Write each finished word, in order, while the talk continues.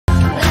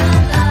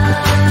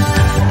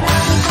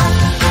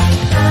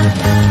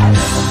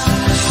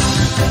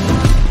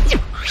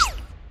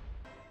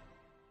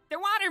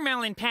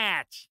watermelon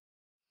patch.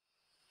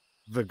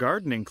 The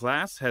gardening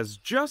class has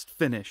just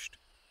finished.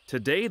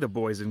 Today the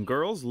boys and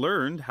girls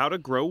learned how to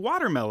grow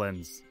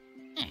watermelons.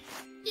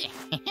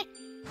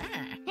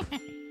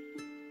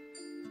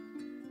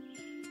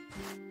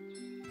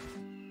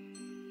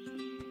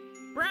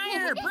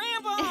 Briar,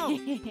 Bramble!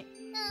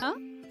 Huh?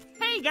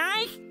 Hey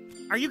guys,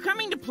 are you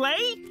coming to play?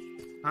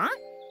 Huh?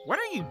 What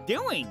are you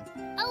doing?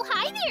 Oh,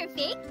 hi there,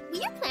 Vic.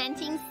 We're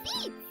planting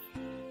seeds.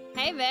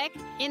 Hey, Vic.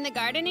 In the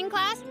gardening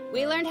class,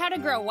 we learned how to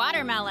grow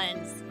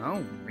watermelons.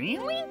 Oh,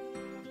 really?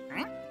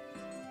 Huh?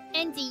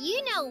 And do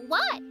you know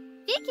what?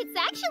 Vic, it's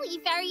actually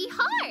very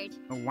hard.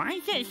 Why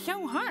is it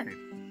so hard?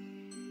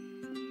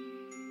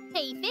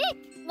 Hey, Vic,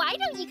 why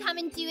don't you come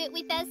and do it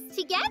with us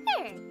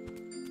together?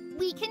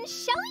 We can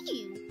show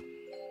you.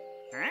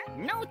 Huh?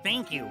 No,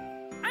 thank you.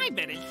 I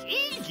bet it's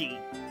easy.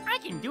 I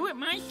can do it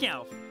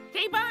myself.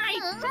 Say bye.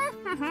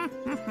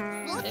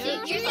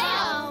 Suit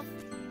yourself.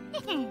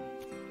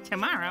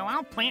 Tomorrow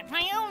I'll plant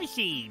my own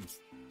seeds.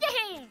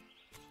 Yeah!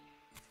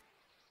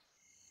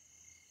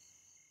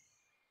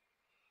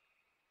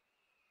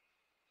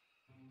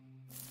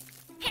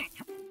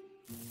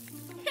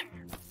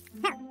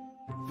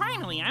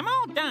 Finally, I'm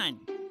all done.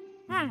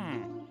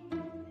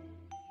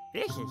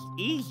 This is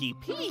easy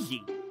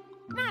peasy.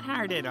 Not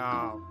hard at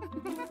all.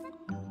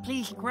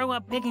 Please grow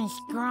up big and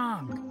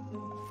strong.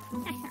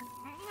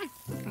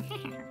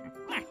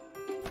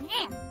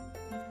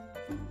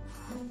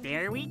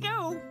 There we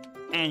go.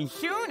 And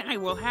soon I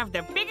will have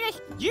the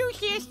biggest,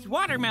 juiciest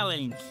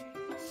watermelons.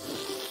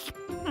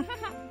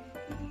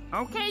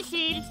 Okay,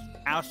 seeds.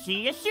 I'll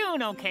see you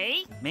soon,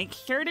 okay? Make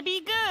sure to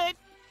be good.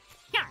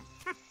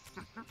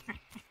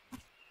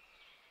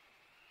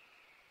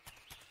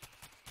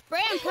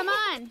 Bram, come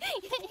on.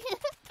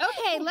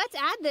 Okay, let's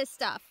add this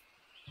stuff.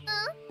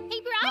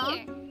 Hey,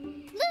 Briar.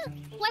 Look,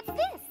 what's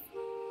this?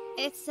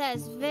 It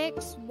says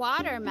Vic's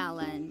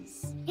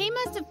watermelons. He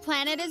must have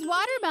planted his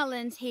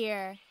watermelons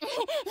here.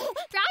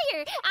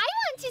 Briar, I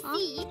want to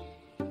see.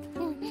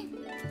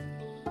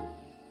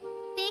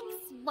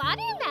 Vic's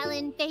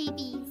watermelon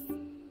babies.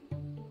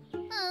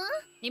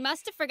 He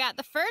must have forgot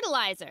the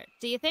fertilizer,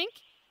 do you think?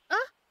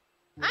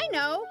 I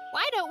know.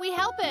 Why don't we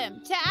help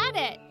him to add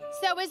it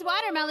so his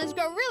watermelons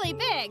grow really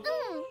big?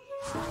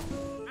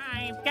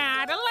 I've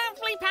got a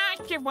lovely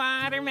patch of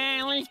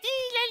watermelons.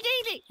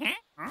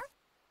 Huh?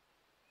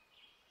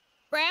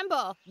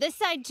 Bramble, this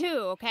side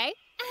too, okay?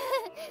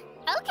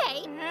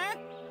 Okay.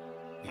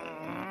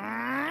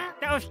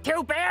 Those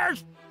two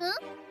bears?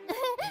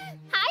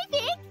 Hi,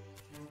 Vic.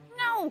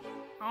 No.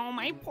 Oh,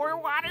 my poor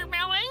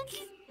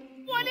watermelons.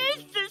 What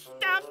is this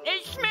stuff?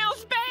 It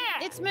smells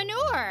bad. It's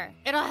manure.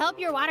 It'll help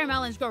your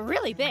watermelons grow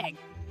really big.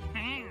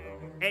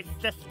 It's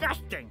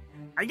disgusting.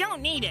 I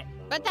don't need it.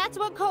 But that's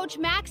what Coach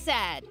Max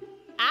said.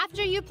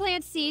 After you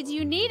plant seeds,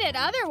 you need it.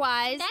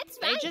 Otherwise, That's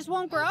they right. just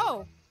won't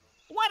grow.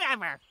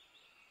 Whatever.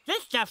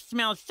 This stuff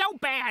smells so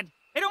bad,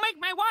 it'll make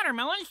my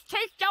watermelons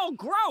taste all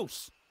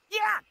gross.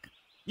 Yuck.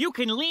 You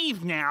can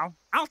leave now.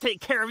 I'll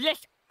take care of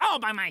this all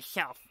by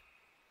myself.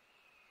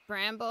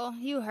 Bramble,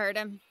 you heard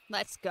him.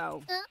 Let's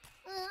go.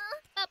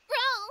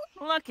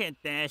 Bro. Look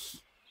at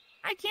this.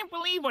 I can't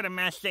believe what a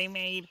mess they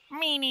made.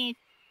 Meanie,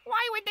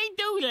 why would they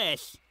do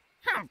this?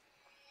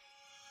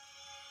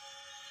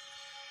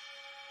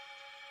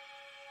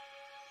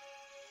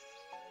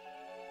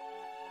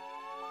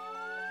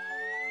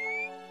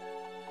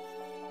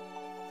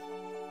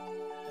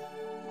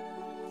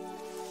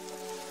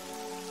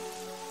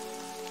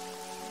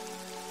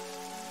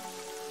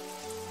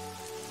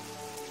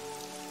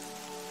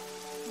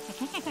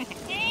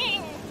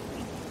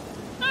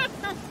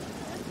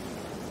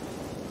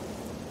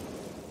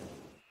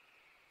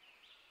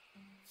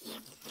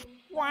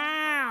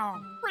 Wow!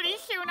 Pretty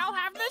soon I'll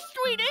have the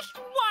sweetest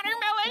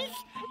watermelons!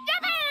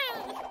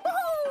 Yippee!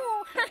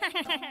 Woohoo!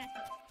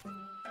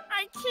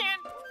 I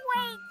can't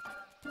wait!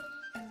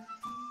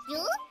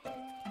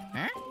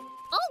 Huh?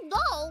 Oh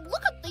no,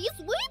 look at these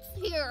weeds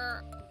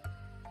here.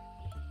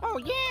 Oh,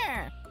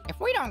 yeah. If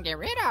we don't get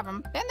rid of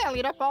them, then they'll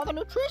eat up all the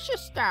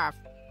nutritious stuff.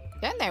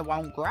 Then they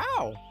won't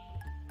grow.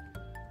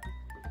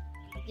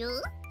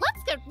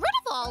 Let's get rid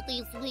of all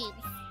these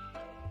weeds.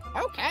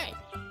 Okay.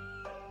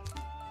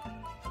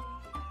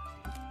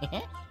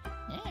 Yeah.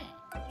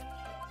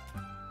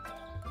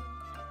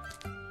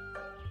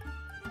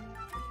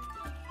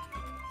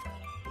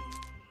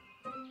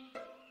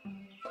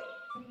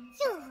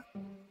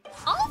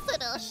 All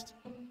finished.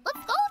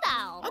 Let's go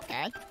now.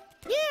 Okay.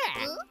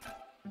 Yeah.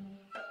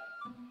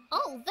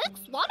 Oh,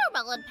 Vic's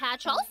watermelon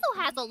patch also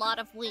has a lot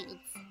of weeds.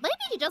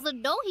 Maybe he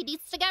doesn't know he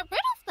needs to get rid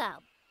of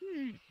them.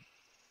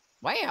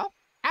 Well,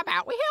 how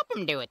about we help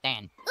him do it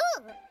then?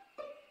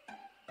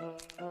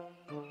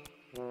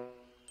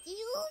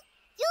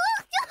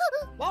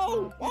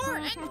 Whoa,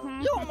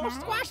 Warren! You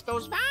almost squashed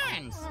those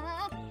vines.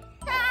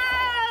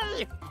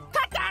 Hey!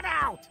 Cut that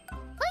out!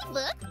 Hey,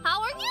 Vic,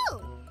 how are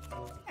you?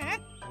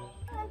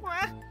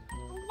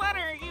 What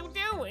are you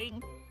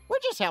doing? We're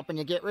just helping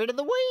you get rid of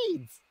the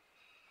weeds.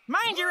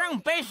 Mind your own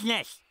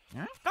business.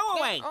 Go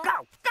away!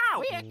 Go!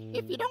 Go! Vic,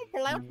 if you don't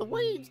pull out the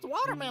weeds, the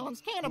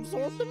watermelons can't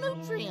absorb the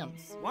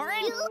nutrients.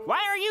 Warren, why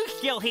are you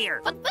still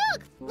here? But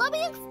Vic, let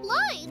me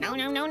explain. No,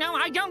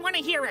 I don't want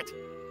to hear it.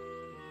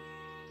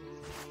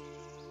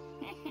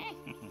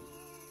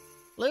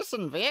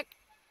 Listen, Vic,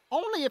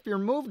 only if you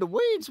remove the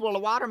weeds will a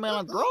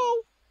watermelon grow.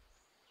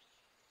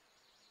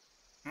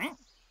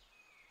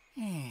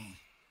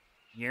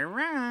 You're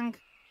wrong.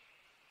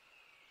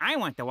 I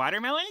want the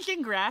watermelons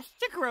and grass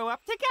to grow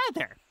up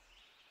together.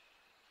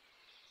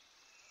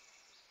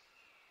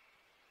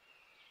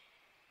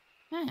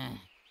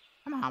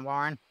 Come on,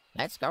 Warren.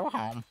 Let's go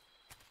home.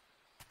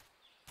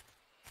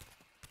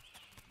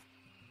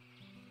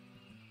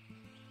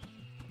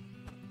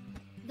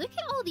 Look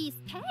at all these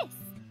pests.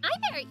 I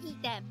better eat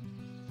them.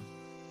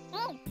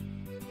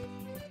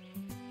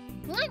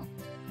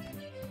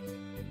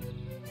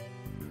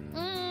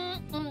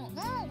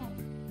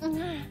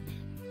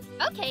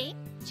 Okay,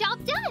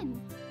 job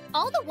done.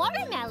 All the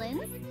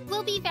watermelons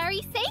will be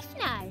very safe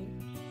now.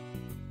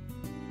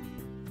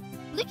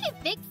 Look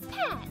at Vic's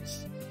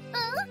patch.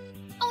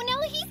 Oh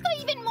no, he's got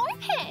even more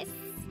pests.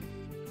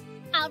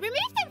 I'll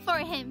remove them for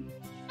him.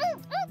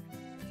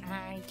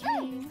 I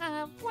dream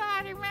of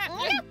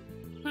watermelon.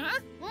 Huh?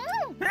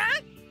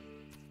 Huh?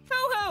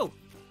 Hoo-hoo!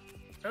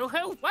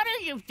 Hoo-hoo, what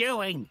are you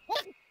doing?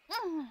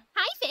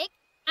 Hi, Vic.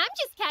 I'm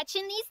just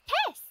catching these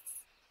pests.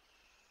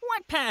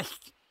 What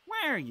pests?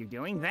 Why are you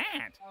doing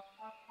that?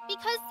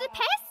 Because the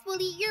pests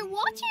will eat your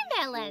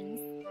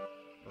watermelons.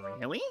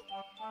 Really?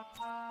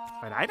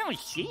 But I don't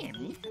see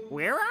any.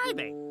 Where are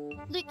they?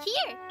 Look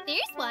here.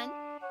 There's one.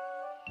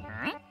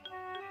 Huh?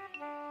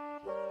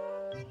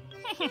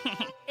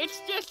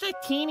 It's just a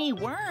teeny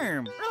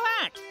worm.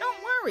 Relax,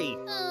 don't worry.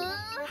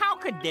 How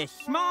could this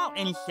small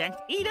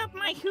insect eat up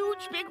my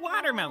huge big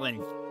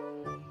watermelons?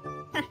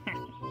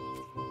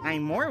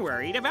 I'm more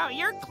worried about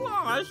your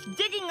claws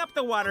digging up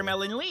the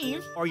watermelon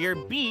leaves or your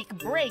beak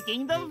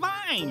breaking the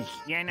vines,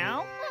 you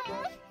know?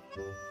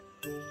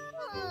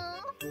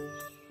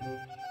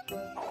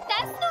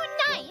 That's not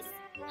nice.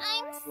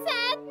 I'm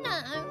sad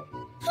now.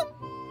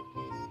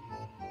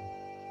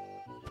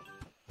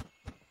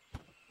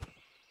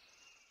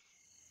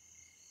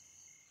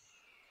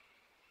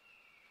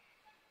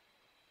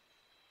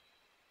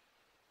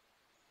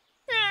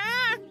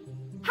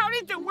 How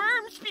did the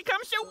worms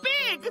become so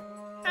big?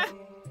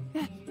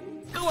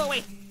 Go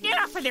away! Get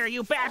off of there,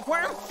 you bad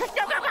worm! Go,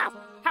 go, go!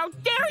 How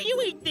dare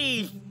you eat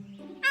these?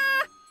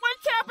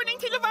 What's happening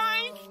to the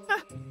vines?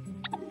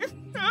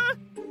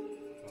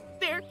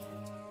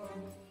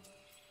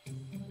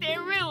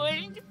 They're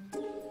ruined.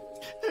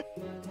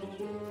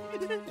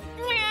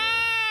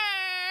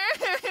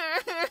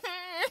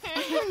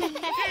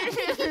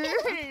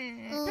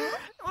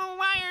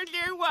 Why are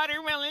there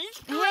watermelons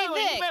growing,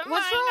 Vic, but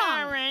what's mine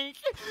wrong? aren't?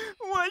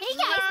 What's Hey,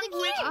 guys, wrong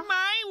look here. with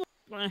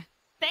my...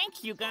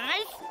 Thanks, you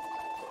guys.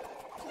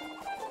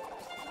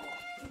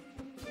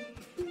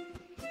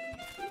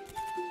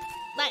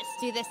 Let's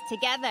do this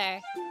together.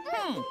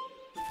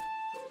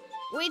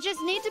 We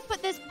just need to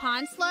put this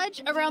pond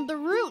sludge around the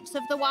roots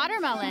of the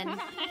watermelon.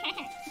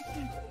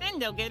 Then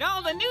they'll get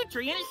all the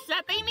nutrients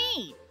that they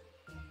need.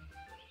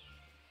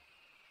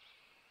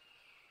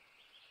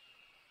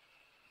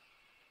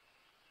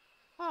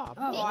 Oh,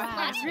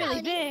 wow, it's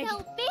really big.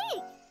 So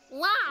big.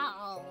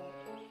 Wow.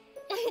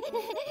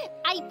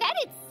 I bet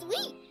it's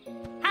sweet.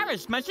 Have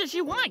as much as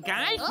you want,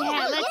 guys.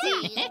 Yeah, let's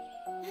eat.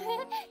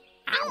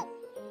 Ow.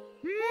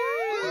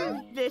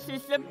 This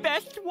is the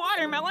best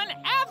watermelon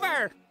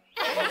ever.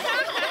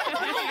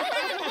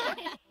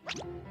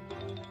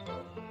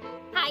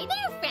 Hi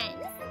there,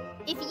 friends.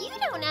 If you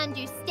don't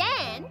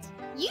understand,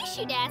 you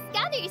should ask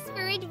others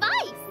for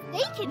advice.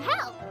 They can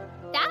help.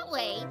 That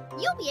way,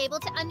 you'll be able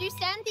to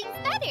understand things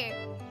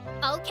better.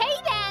 Okay,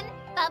 then.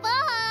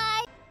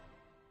 Bye-bye.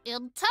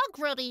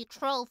 Integrity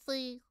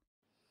trophy.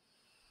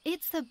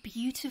 It's a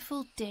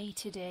beautiful day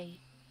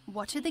today.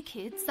 What are the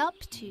kids up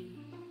to?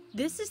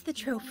 This is the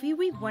trophy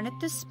we won at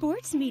the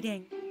sports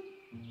meeting.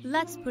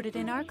 Let's put it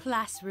in our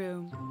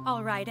classroom.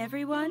 All right,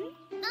 everyone?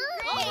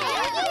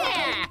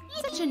 Yeah.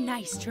 Such a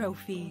nice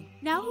trophy.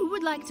 Now who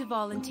would like to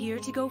volunteer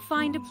to go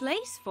find a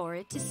place for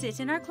it to sit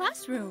in our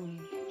classroom?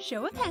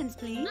 Show of hands,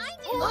 please. I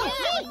want to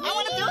do it. I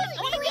want to do it.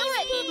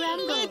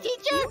 Rambo,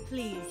 Teacher. here,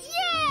 please.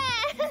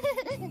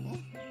 Yeah.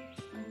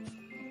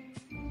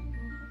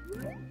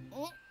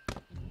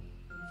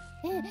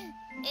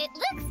 It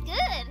looks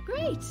good.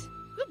 Great.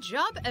 Good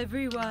job,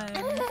 everyone.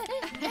 Get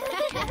it.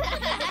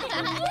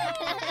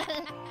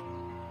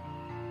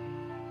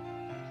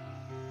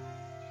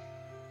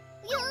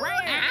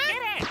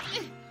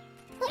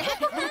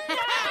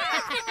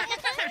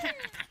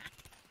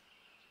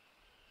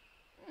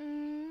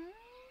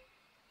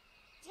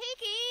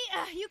 Tiki,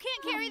 you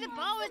can't carry the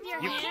ball with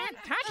your You hand. can't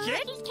touch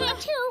it. He can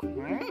too.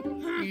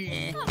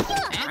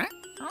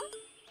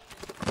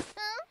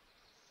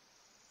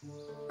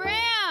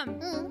 Bram!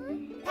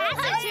 Pass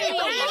it to me.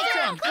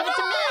 Give it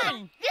to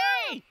me.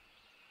 Yay!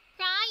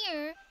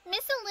 Crier,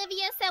 Miss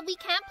Olivia said we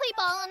can't play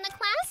ball in the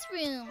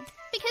classroom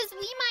because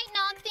we might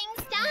knock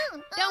things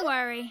down. Don't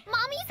worry.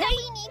 Mommy said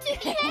we need to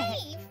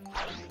behave.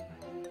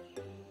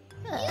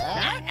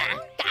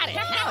 Got it.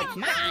 Now it's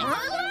mine.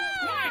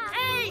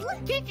 Hey!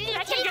 Kiki!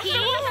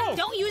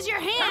 Don't use your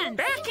hands.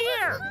 Back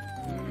here!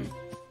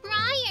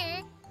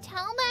 Briar,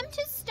 tell them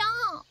to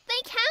stop.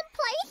 They can't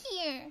play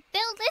here.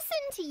 They'll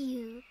listen to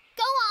you.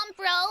 Go on,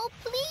 bro,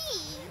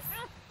 please.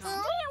 Stay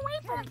away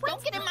from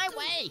Don't get in my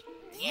way.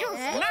 You're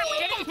not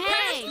getting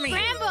Hey, past me!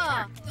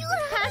 Bramble!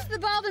 Pass the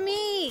ball to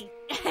me.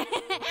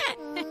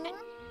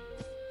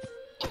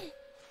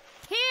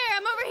 Here,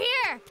 I'm over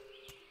here.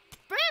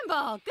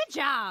 Bramble, good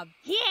job.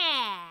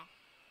 Yeah.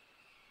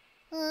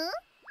 Huh?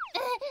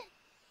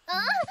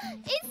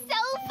 It's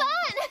so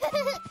fun!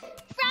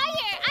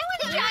 Briar, I want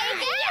to try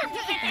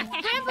again!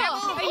 Bramble,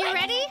 are you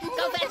ready?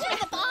 Go fetch me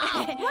the ball.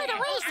 Right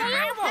away,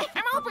 Sam!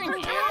 I'm open!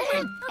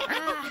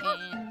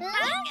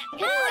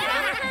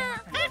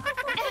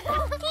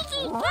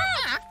 Kiki,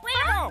 look!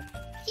 Bramble!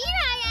 Here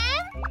I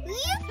am!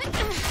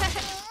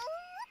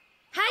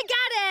 I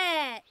got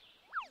it.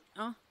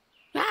 Oh.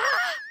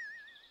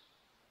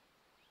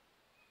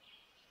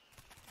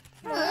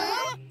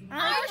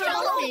 Our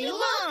trophy,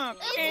 look!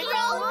 It's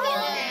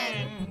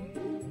broken!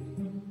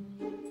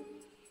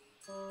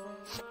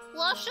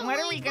 What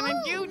are we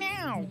gonna do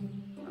now?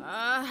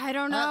 I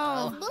don't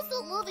know. If Miss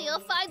Olivia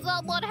finds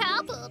out what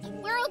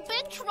happened, we're in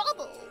big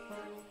trouble.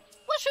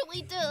 What should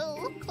we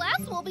do?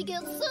 Class will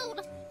begin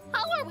soon.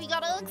 How are we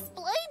gonna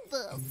explain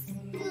this?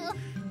 Ugh.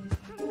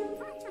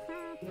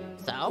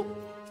 So,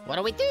 what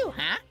do we do,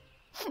 huh?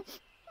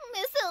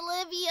 Miss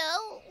Olivia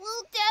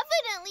will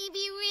definitely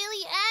be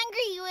really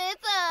angry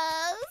with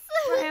us.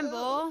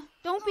 Bramble,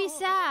 don't be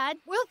sad.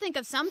 We'll think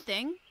of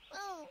something.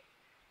 Oh.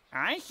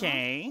 I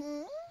say,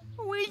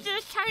 we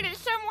just hide it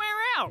somewhere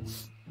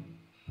else.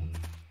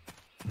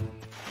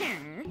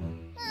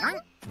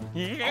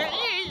 Here it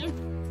is.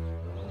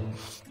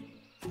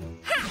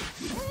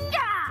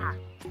 Ha!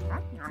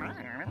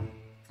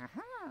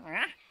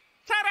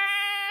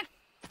 Ta-da!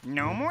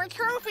 No more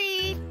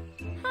trophy.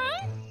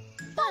 Huh?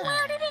 But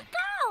where did it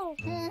go?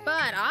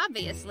 But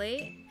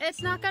obviously,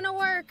 it's not gonna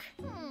work.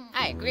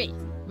 I agree.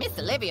 Miss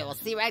Olivia will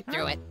see right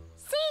through it.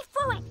 See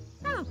through it.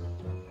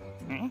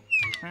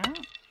 Huh?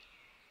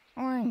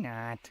 Or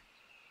not.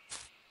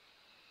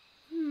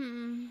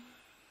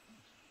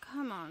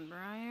 Come on,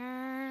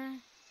 Briar.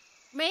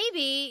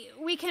 Maybe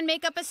we can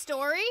make up a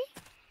story?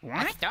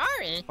 What?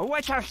 Story?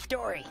 What's our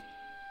story?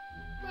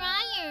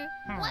 Briar,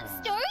 what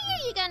story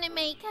are you gonna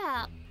make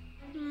up?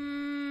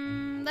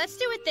 Let's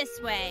do it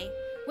this way.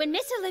 When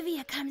Miss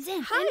Olivia comes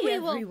in, Hi, then we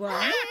will...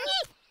 everyone.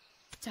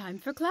 Time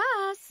for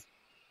class.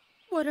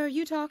 What are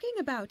you talking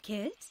about,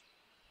 kids?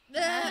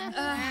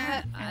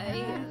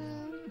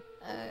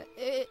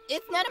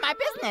 It's none of my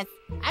business.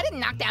 I didn't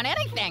knock down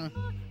anything.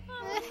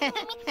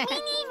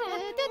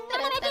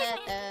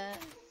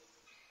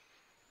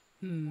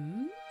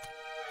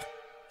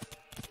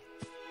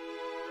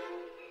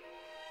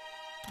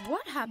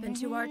 What happened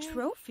to our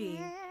trophy?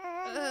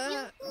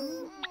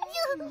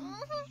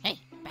 Hey,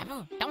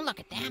 Babu, don't look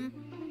at them.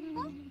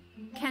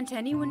 Can't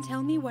anyone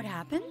tell me what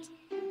happened?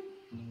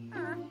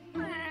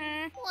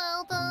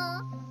 Well,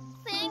 the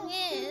thing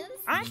is...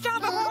 I saw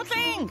the whole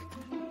thing!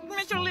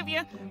 Miss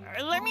Olivia,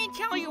 let me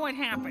tell you what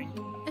happened.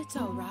 It's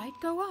all right.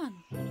 Go on.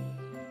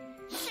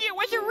 See, it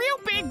was a real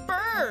big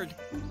bird.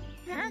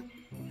 Huh?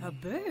 A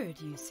bird,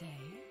 you say?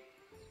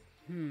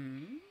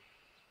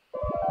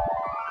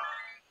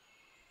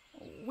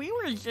 We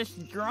were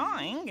just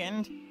drawing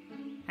and...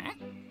 Huh?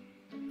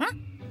 Huh?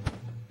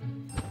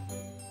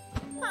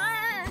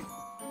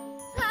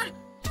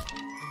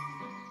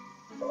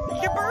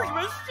 The bird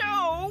was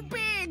so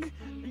big!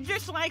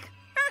 Just like...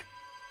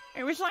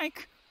 It was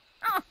like...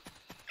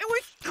 it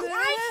was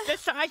twice the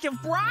size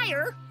of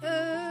Briar!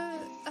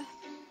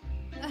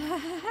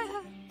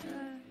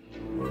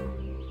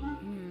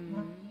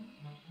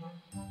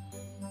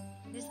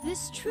 Is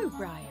this true,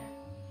 Briar?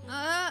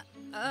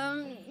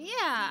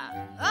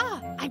 Yeah.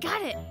 I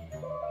got it.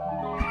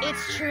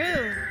 It's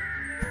true.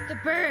 The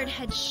bird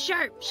had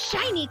sharp,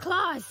 shiny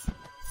claws.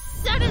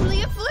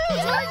 Suddenly it flew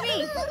toward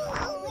me.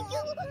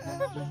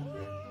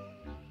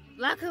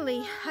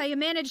 Luckily, I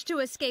managed to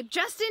escape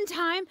just in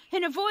time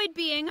and avoid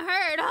being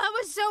hurt. I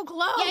was so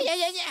close.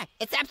 Yeah.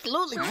 It's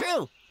absolutely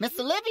true. Miss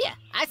Olivia,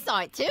 I saw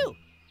it too.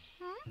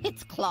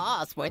 Its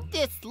claws were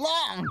this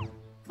long,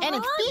 and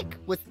its beak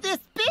was this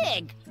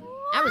big.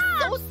 I was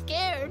so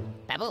scared.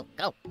 Babu,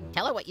 go.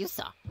 Tell her what you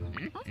saw.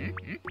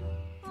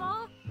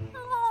 Oh,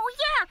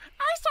 yeah,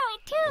 I saw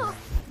it too.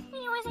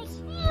 It was a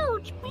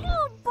huge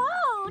blue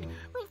bird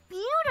with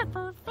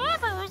beautiful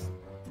feathers.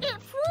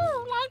 It flew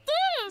like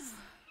this.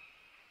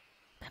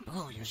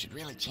 Babu, you should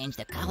really change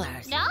the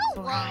colors. No,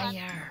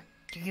 Briar,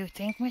 do you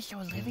think Miss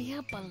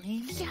Olivia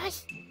believes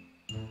us?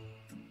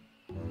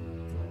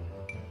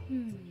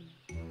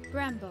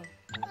 Bramble.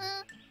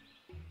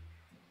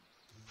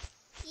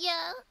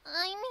 Yeah,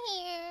 I'm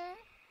here.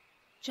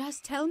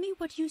 Just tell me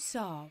what you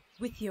saw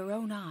with your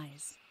own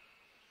eyes.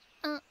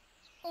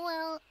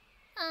 Well,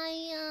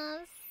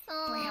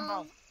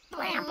 Bramble.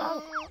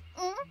 Bramble.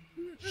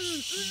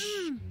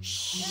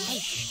 Hey,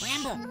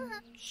 Bramble.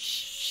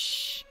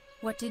 Shh.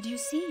 What did you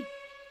see?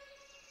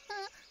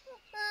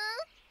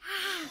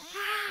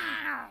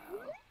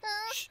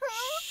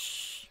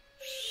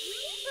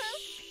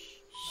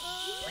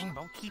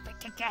 Bramble, keep it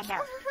together.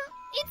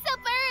 It's a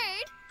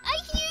bird! A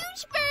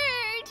huge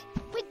bird!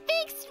 With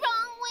big,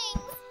 strong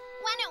wings.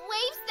 When it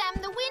waves them,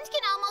 the wind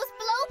can almost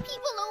blow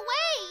people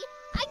away.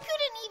 I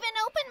couldn't even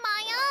open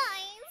my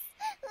eyes.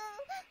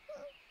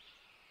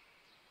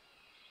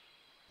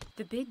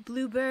 The big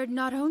blue bird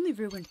not only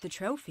ruined the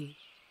trophy,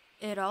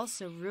 it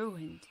also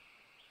ruined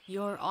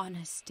your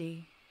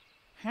honesty.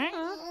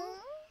 Huh?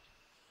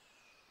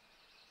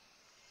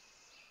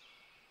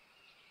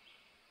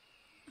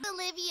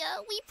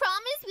 Olivia, we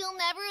promise we'll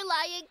never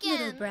lie again.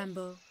 Little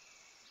Bramble,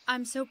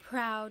 I'm so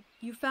proud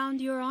you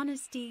found your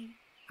honesty.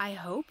 I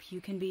hope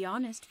you can be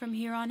honest from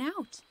here on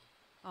out.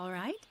 All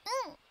right?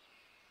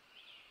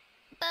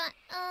 But,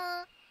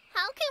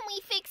 how can we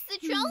fix the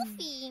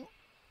trophy?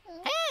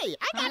 Hey,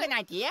 I got an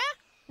idea.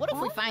 What if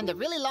we find a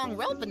really long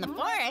rope in the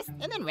forest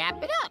and then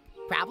wrap it up?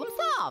 Problem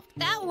solved.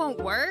 That won't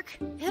work.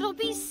 It'll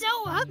be so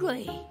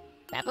ugly.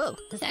 Babu,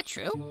 is that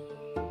true?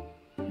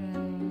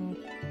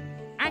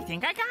 I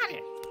think I got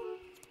it.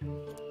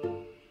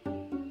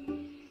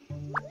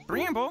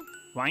 Bramble,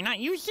 why not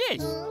use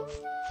this?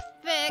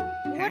 Vic,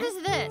 what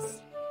is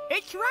this?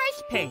 It's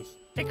rice paste.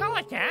 They call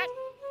it that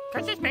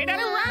because it's made out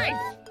of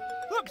rice.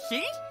 Look,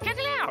 see? Check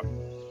it out.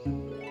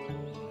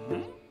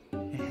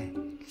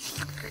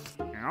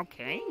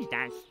 Okay,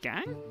 that's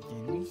done.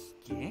 Then we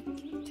stick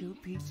two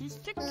pieces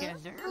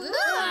together.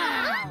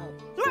 Wow.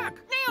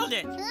 Look, nailed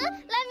it. Let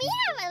me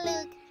have a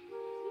look.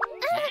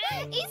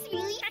 It's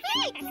really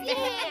fixed.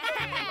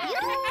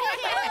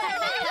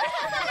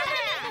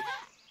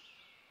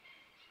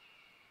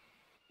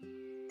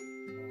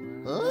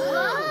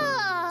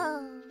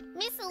 Whoa!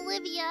 Miss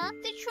Olivia,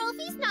 the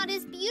trophy's not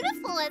as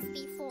beautiful as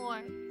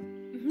before.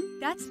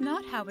 That's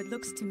not how it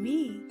looks to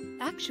me.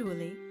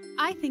 Actually,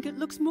 I think it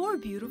looks more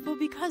beautiful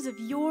because of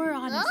your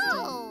honesty.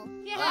 Oh!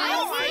 Yeah,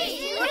 I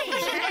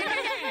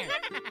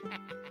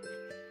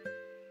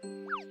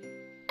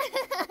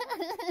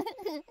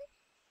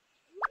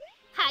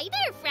Hi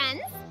there,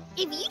 friends.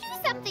 If you do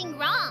something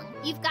wrong,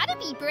 you've got to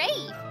be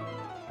brave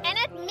and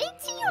admit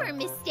to your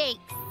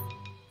mistakes.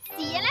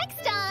 See you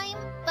next time.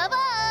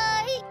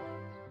 Bye-bye.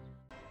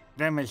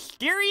 The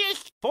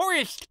mysterious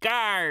forest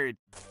guard.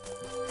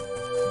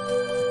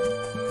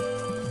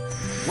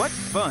 What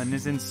fun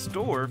is in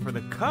store for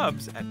the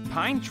Cubs at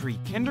Pine Tree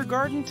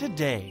Kindergarten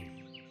today?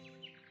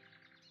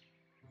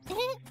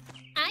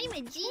 I'm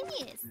a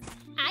genius.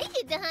 I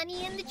hid the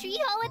honey in the tree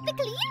hole at the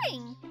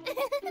clearing.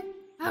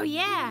 Oh,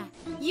 yeah.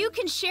 You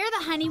can share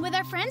the honey with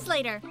our friends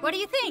later. What do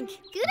you think?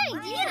 Good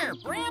idea.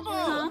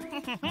 Bramble.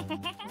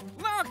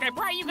 Look, I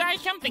brought you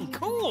guys something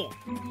cool.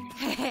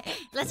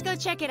 Let's go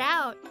check it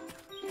out.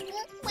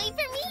 Wait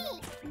for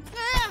me.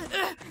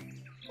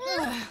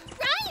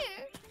 Briar.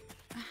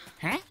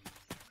 Huh?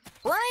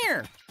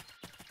 Briar!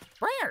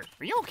 Briar,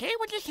 are you okay?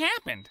 What just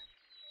happened?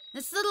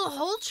 This little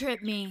hole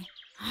tripped me.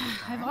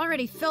 I've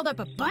already filled up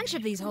a bunch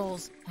of these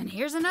holes, and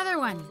here's another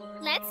one.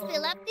 Let's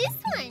fill up this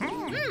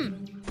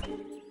one.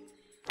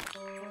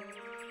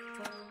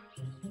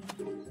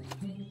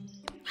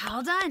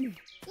 All done.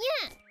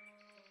 Yeah.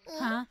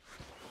 Huh?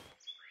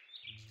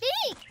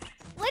 Vic,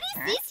 what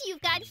is this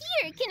you've got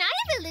here? Can I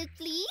have a look,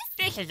 please?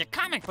 This is a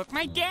comic book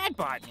my dad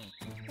bought me.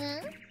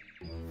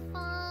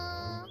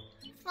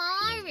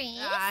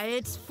 Forest?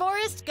 It's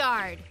Forest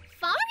Guard.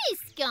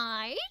 Forest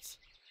Guard?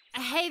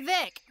 Hey,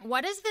 Vic,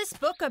 what is this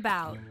book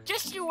about?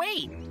 Just you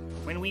wait.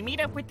 When we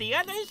meet up with the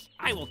others,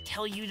 I will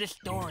tell you the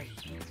story.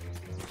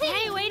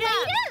 Hey, wait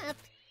up!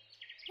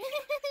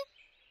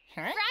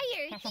 Huh?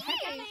 Briar,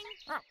 here.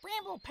 Oh,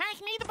 Bramble, pass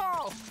me the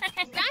ball.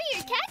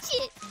 Briar, catch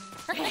it.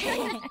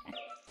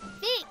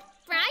 Vic,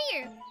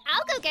 Briar,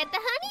 I'll go get the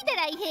honey that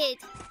I hid.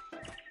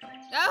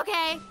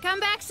 Okay, come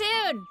back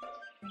soon.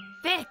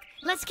 Vic,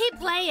 let's keep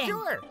playing.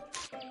 Sure.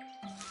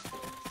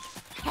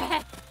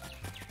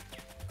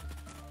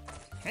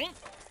 Hey.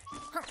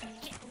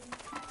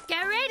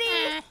 Get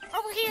ready.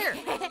 Over here.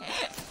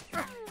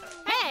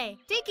 Hey,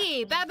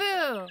 Tiki,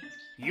 Babu.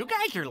 You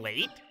guys are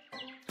late.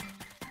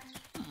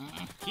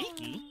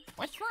 Kiki,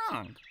 what's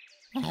wrong?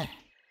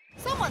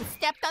 Someone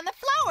stepped on the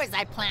flowers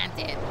I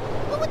planted.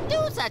 Who would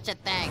do such a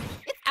thing?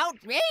 It's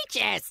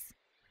outrageous.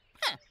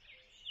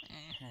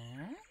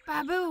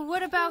 Babu,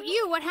 what about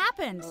you? What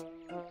happened?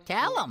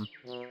 Tell them.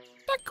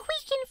 The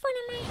creek in front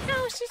of my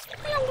house is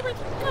filled with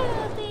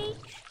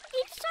garbage.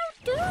 It's so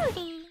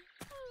dirty.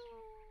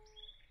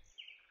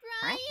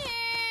 Briar.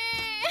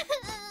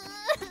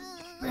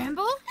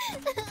 Bramble?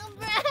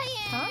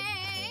 Briar.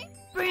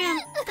 Bram,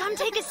 come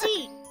take a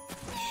seat.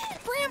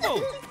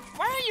 Bramble,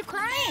 why are you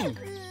crying?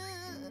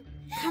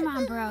 Come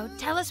on, bro.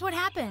 Tell us what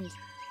happened.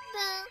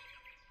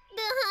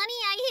 The honey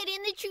I hid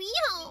in the tree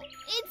hole.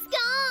 It's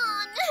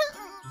gone.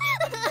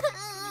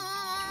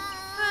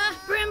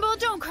 Bramble,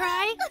 don't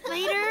cry.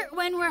 Later,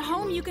 when we're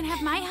home, you can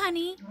have my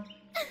honey.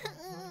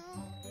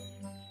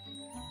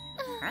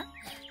 Huh?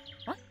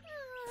 What?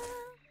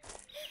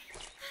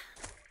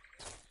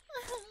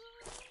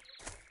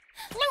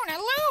 Luna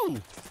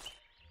Lou!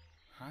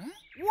 Huh?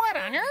 What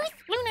on earth?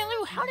 Luna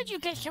Lou, how did you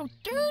get so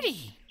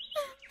dirty?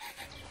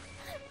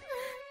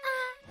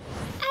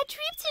 I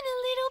tripped in a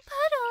little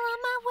puddle on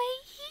my way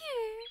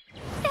here.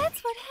 That's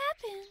what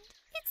happened.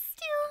 It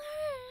still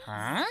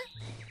hurts. Huh?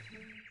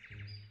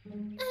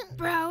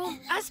 Bro,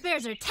 us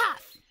bears are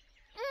tough.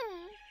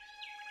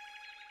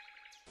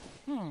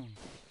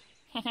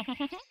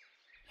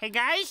 Hey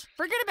guys,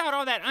 forget about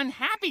all that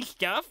unhappy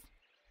stuff.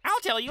 I'll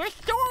tell you a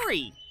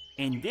story.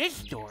 In this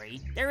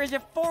story, there is a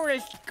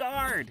forest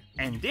guard,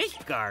 and this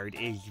guard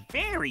is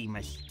very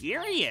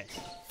mysterious.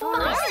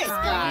 Forest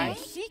guard?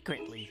 He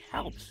secretly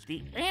helps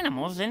the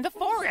animals in the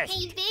forest.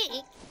 Hey,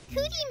 Vic,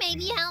 could you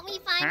maybe help me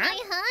find my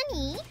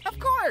honey? Of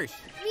course.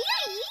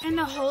 Really? And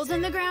the holes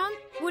in the ground?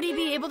 Would he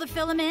be able to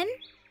fill them in?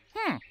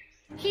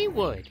 He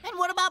would. And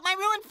what about my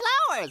ruined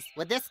flowers?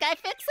 Would this guy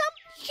fix them?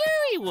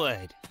 Sure he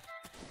would.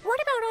 What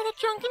about all the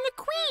junk in the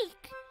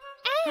creek?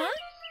 And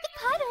The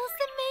puddles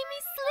that made me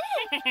slip.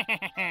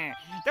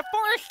 The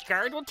forest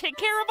guard will take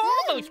care of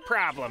all those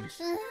problems.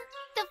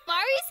 The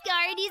forest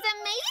guard is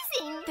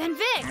amazing. Then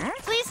Vic,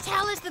 please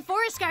tell us the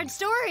forest guard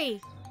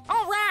story.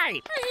 All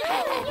right.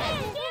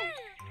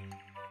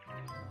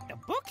 The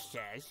book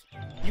says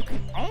you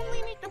can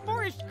only meet the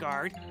forest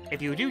guard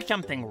if you do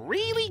something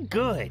really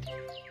good.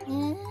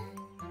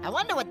 I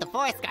wonder what the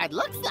forest guard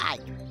looks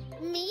like.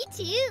 Me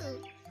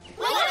too.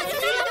 We want to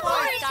see the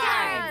forest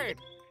guard!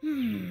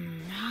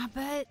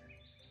 But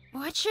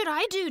what should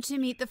I do to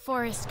meet the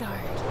forest guard?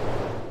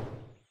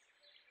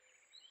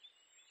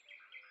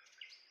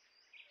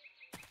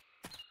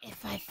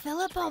 If I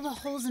fill up all the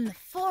holes in the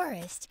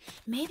forest,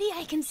 maybe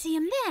I can see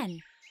him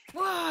then.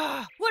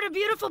 Whoa, what a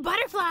beautiful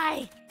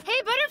butterfly!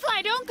 Hey,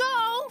 butterfly, don't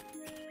go!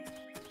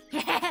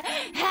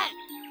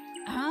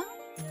 Huh?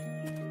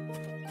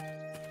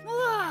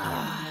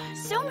 Whoa,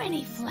 so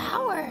many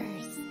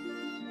flowers.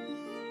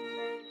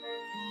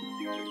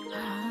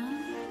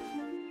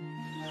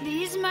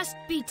 These must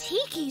be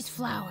Tiki's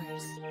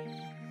flowers.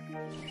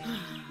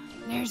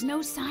 There's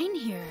no sign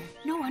here.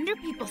 No wonder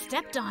people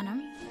stepped on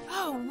them.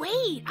 Oh,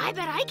 wait, I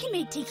bet I can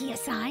make Tiki a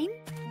sign.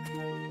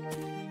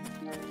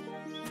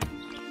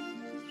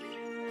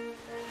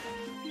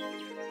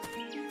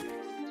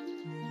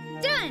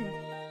 Done!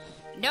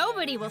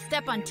 Nobody will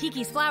step on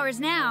Tiki's flowers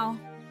now.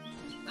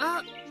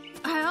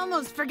 I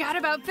almost forgot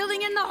about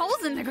filling in the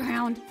holes in the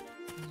ground.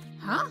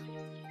 Huh?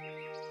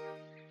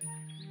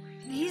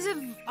 These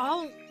have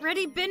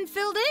already been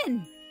filled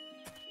in.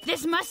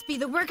 This must be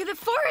the work of the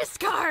forest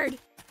guard.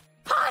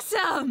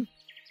 Awesome!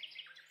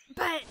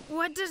 But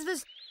what does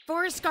this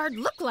forest guard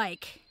look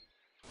like?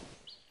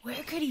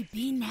 Where could he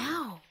be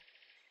now?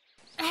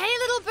 Hey,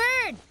 little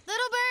bird!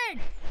 Little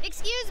bird!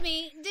 Excuse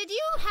me, did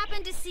you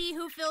happen to see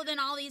who filled in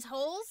all these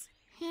holes?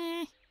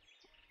 Let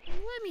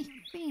me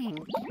think.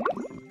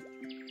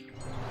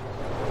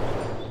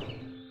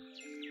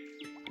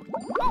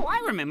 Oh, I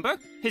remember.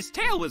 His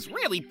tail was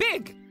really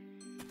big.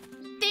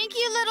 Thank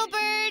you, little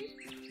bird.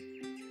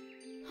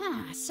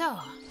 So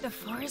the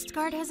forest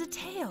guard has a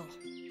tail.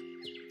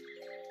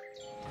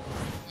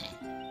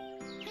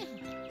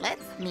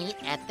 Let's meet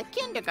at the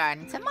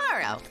kindergarten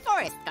tomorrow,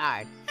 forest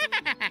guard.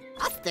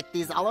 I'll stick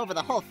these all over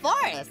the whole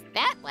forest.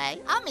 That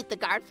way, I'll meet the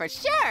guard for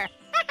sure.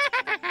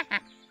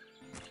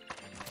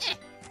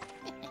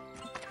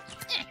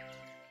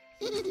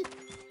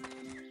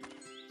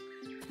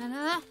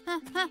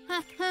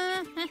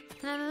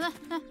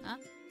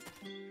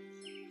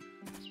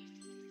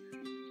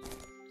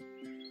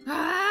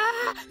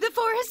 The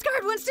forest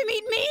guard wants to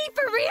meet me,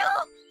 for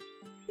real?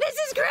 This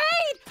is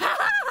great!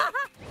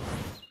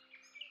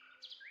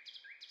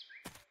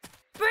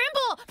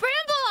 Brimble!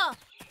 Brimble!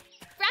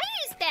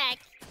 Briar's back.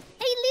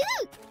 Hey,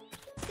 Luke.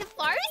 The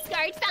forest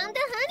guard found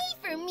the honey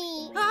for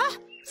me. Huh?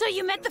 So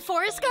you met the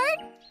forest guard?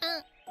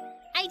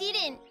 I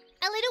didn't.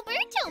 A little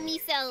bird told me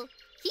so.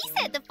 He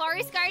said the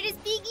forest guard has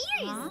big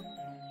ears. Huh?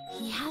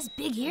 He has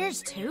big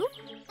ears, too?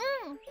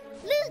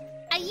 Look,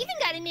 I even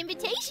got an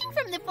invitation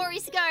from the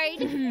forest guard.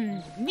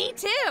 Me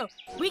too.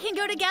 We can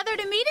go together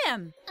to meet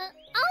him.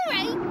 All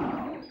right.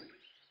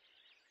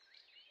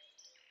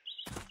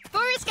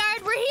 Forest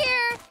guard, we're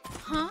here.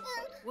 Huh?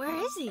 Where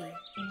is he?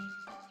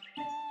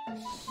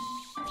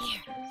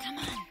 Here, come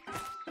on.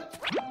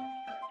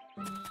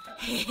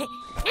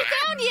 We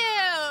found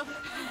you!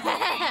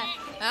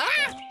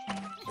 Huh?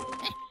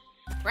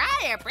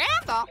 Briar,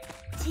 Bramble.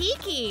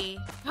 Tiki!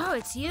 Oh,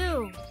 it's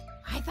you.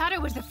 I thought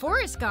it was the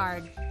forest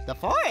guard. The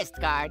forest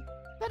guard?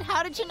 But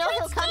how did you know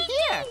he'll come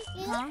here?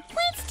 Huh?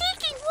 Prince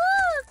Tiki,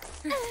 look!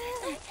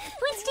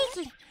 Prince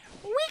Tiki,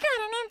 we got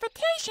an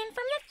invitation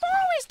from the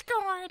forest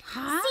guard.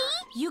 Huh?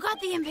 See? You got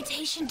the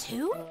invitation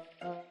too?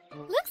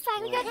 Looks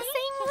like we got the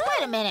same one.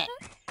 Wait a minute.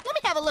 Let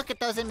me have a look at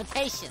those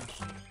invitations.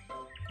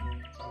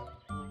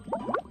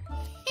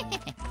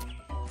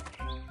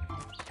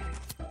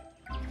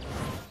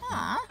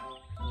 Huh?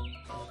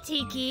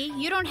 Tiki,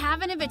 you don't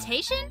have an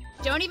invitation?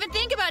 Don't even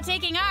think about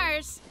taking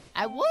ours.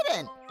 I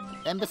wouldn't.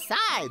 And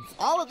besides,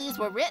 all of these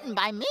were written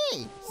by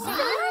me.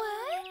 What?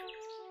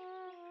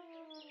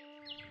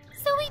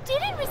 So we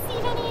didn't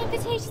receive any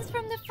invitations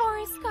from the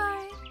forest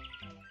guard.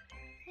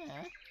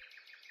 Huh?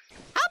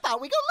 How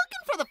about we go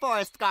looking for the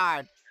forest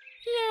guard?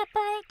 Yeah,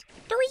 but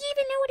do we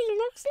even know what he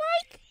looks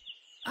like?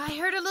 I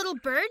heard a little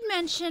bird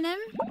mention him.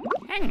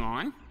 Hang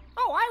on.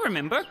 Oh, I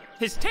remember.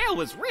 His tail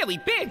was really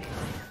big.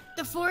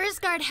 The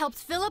forest guard helped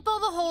fill up all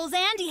the holes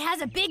and he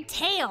has a big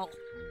tail.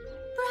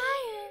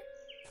 Briar,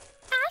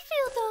 I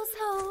filled those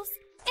holes,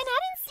 and I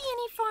didn't see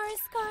any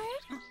forest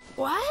guard.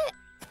 What?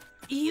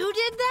 You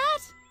did that?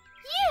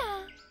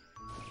 Yeah.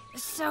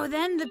 So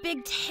then the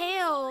big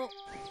tail,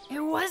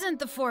 it wasn't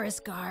the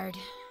forest guard.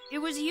 It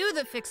was you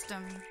that fixed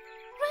him.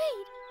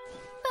 Right.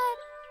 But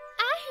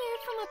I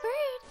heard from a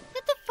bird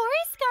that the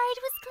forest guard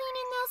was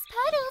cleaning those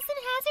puddles and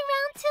has a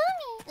round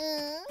tummy.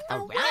 A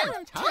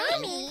round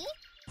tummy?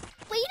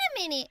 Wait a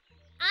minute.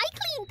 I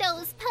cleaned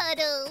those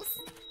puddles.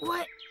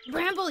 What?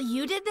 Bramble,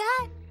 you did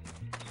that?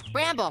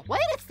 Bramble,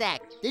 wait a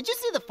sec. Did you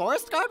see the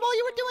forest guard while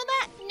you were doing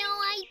that? No,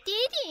 I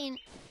didn't.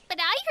 But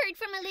I heard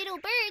from a little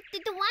bird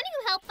that the one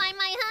who helped find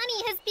my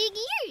honey has big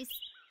ears.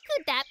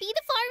 Could that be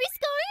the forest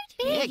guard?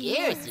 Big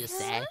ears, you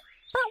say?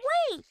 But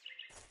wait,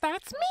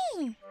 that's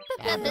me.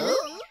 Baboo?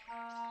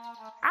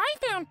 I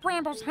found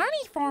Bramble's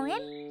honey for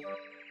him.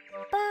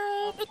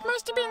 But it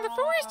must have been the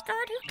forest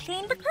guard who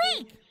cleaned the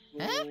creek.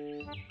 Huh?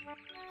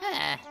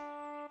 Huh.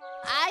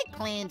 I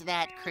cleaned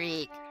that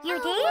creek. You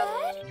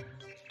did?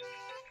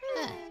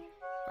 Huh.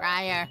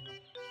 Briar,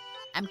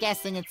 I'm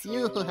guessing it's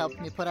you who helped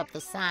me put up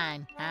the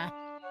sign, huh?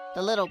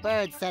 The little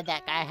bird said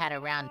that guy had a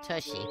round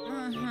tushy.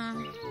 Oh,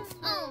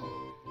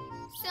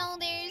 so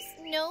there's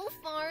no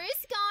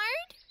forest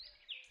guard?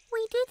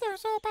 We did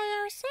those all by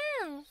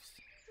ourselves.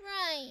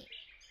 Right.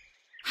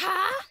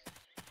 Huh?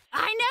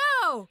 I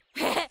know!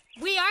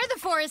 We are the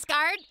forest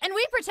guard, and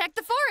we protect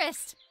the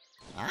forest.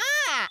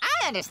 Ah,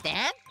 I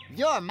understand.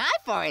 You're my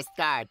forest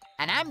guard,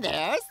 and I'm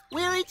theirs.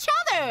 We're each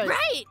other's.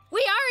 Right! We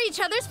are each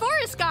other's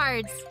forest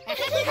guards.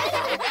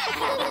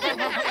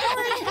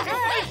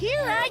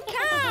 Here I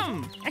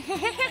come!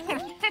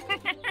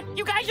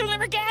 You guys will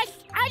never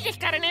guess. I just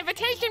got an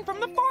invitation from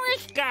the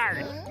forest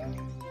guard.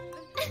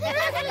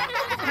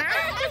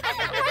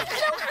 What's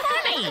so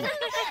funny?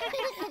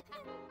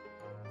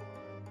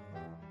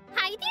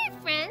 Hi there,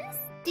 friends.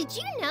 Did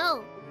you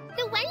know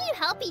that when you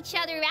help each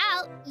other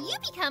out, you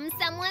become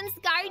someone's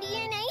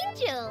guardian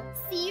angel?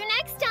 See you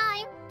next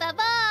time.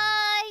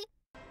 Bye-bye.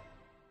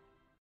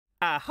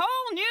 A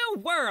whole new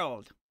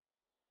world.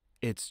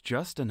 It's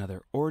just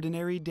another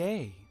ordinary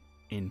day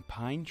in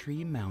Pine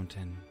Tree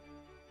Mountain.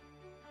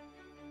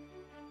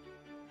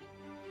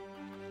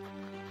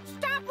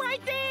 Stop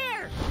right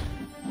there!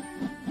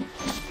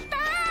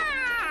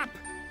 Stop!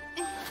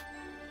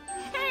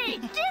 Hey,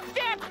 give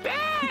that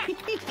back!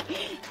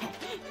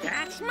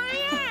 That's my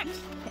axe!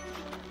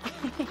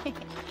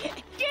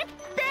 Get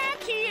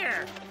back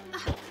here!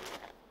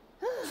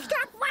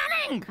 Stop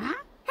running!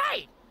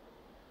 Hey!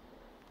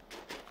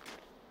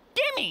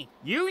 Gimme!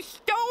 You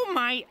stole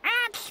my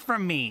axe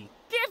from me!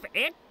 Give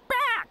it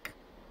back!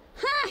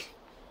 Huh.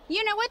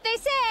 You know what they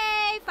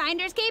say,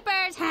 finders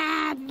keepers.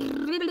 Huh?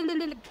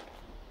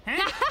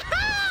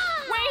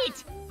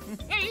 Wait!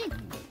 Hey!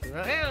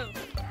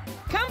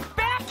 Come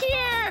back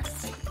here!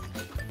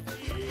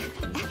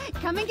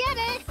 Come and get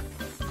it.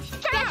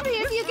 Catch me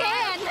if you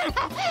can.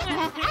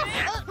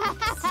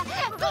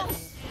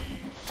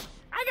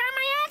 I got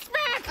my axe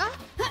back!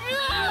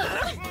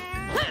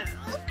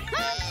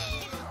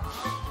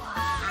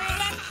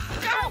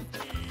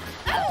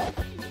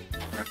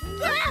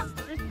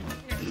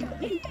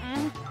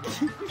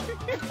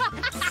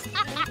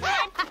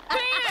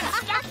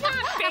 That's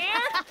not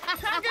fair!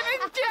 I'm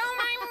gonna tell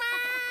my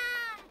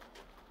mom!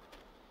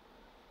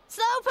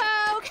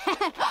 Slowpoke.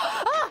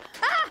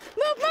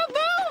 Move, move,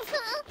 move.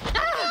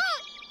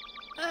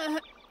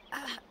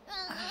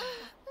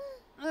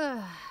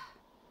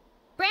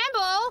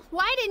 Bramble,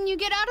 why didn't you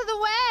get out of the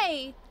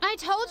way? I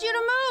told you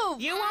to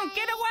move. You won't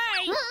get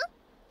away!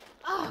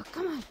 Oh,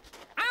 come on.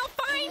 I'll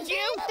find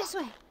you! This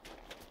way.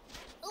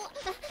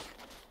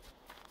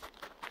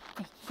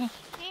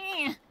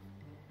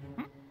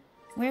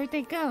 Where'd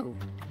they go?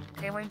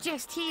 They were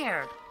just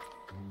here.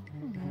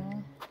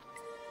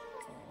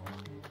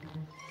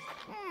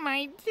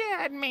 My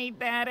dad made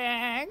that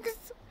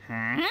axe.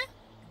 Huh?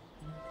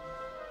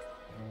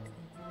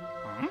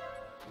 Huh?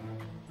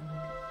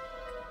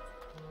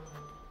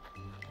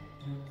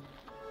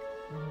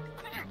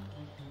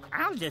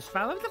 I'll just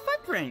follow the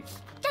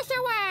footprints. This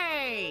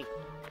away!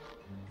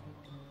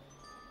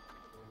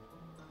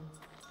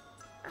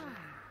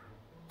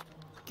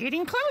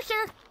 Getting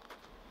closer.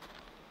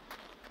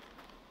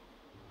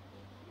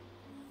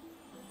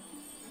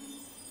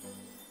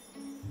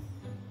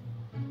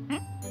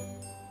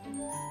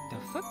 The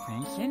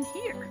footprints in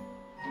here.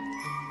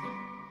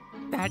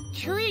 That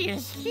tree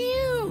is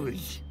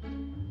huge.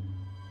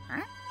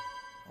 Huh?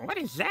 What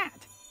is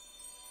that?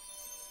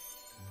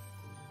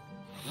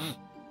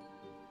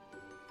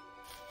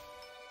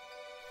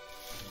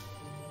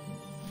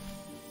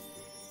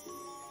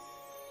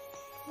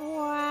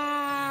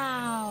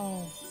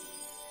 Wow.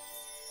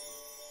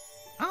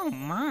 Oh,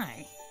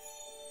 my.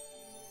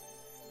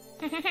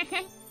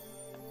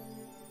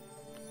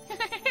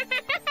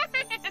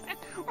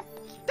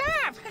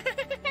 Stop!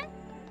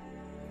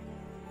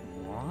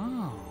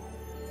 Wow.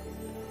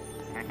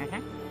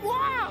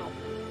 Wow!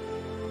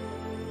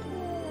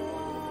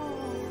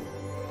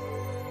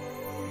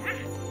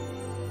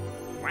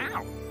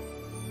 Wow.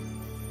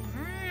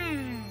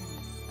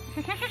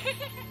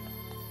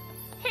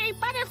 Hey,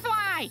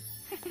 butterfly!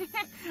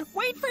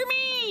 Wait for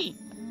me!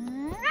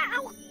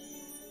 Ow.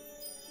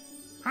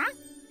 Huh?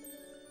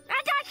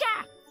 I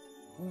gotcha!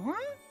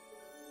 What?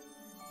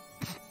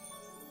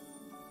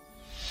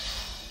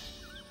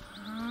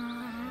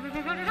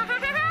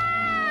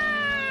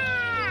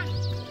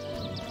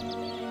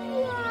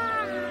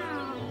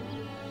 Wow!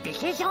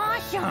 This is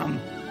awesome!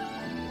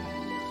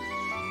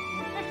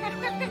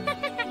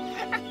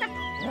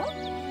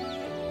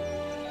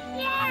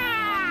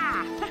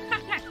 Yeah!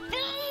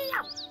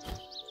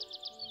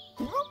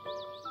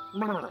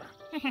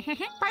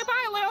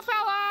 Bye-bye, little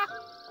fella!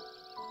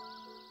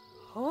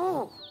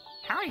 Oh,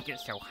 how did it get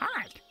so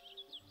hot?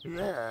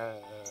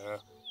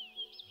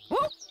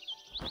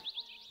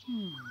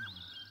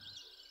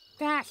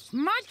 That's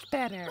much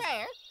better.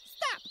 Rare,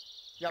 stop.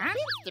 Your Huh?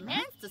 prince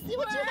demands to see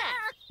what you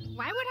have.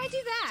 Why would I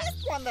do that?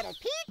 Just one little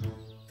peek.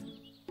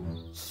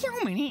 So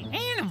many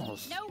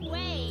animals. No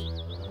way.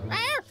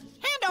 Rare,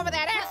 hand over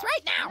that axe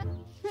right now.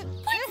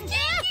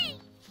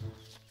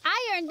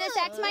 I earned this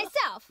axe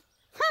myself.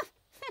 Huh.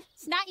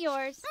 It's not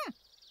yours.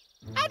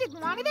 I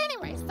didn't want it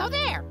anyway, so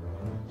there.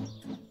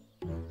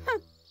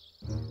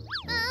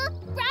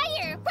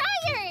 Briar!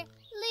 Briar!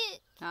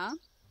 Huh?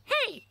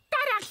 Hey,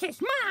 that axe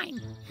is mine.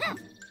 Huh?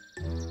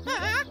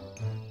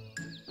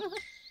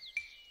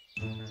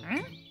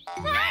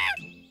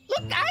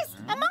 Look, guys,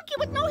 a monkey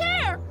with no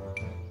hair.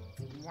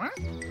 What?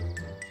 You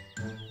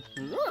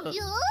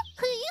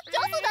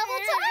doesn't have a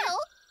tail.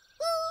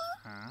 Huh?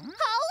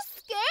 How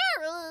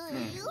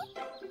scary!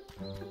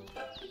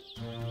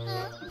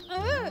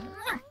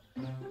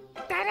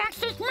 That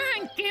axe is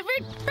mine. Give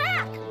it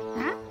back.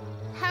 Huh?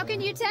 How can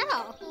you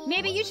tell?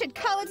 Maybe you should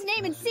call its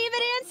name and see if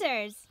it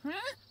answers. Huh?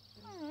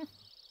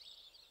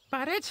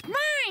 But it's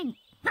mine.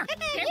 Briar,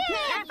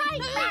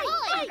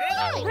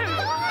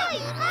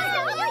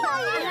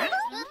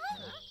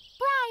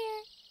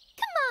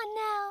 come on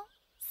now.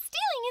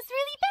 Stealing is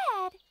really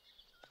bad.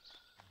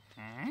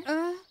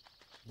 Huh?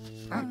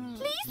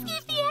 Please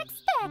give the axe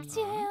back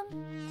to him.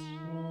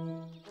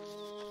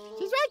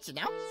 She's right, you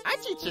know. Our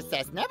teacher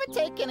says never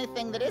take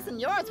anything that isn't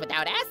yours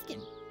without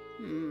asking.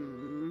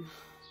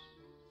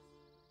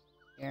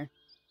 Here.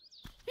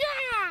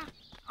 Yeah!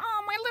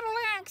 Oh, my little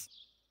axe!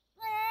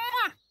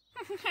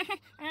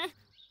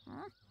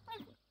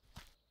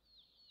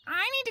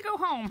 I need to go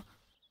home.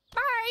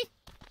 Bye!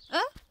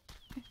 Oh!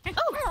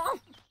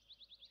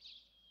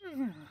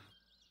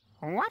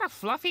 What a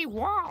fluffy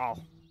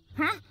wall!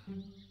 Huh?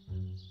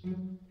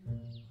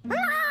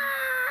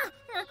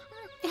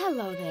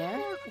 Hello there.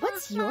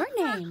 What's your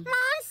name?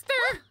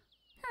 Monster!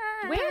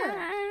 Where?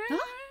 Huh?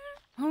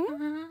 Huh?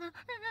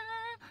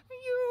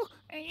 You,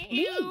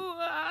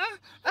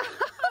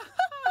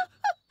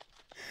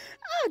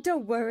 Oh,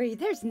 don't worry.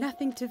 There's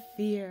nothing to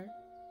fear.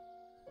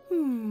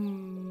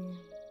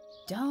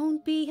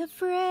 Don't be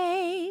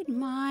afraid,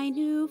 my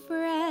new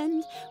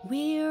friend.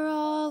 We're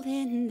all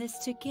in this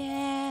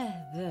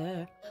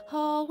together.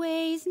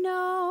 Always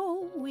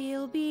know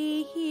we'll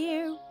be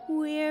here.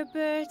 We're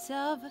birds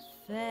of a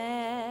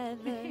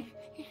feather.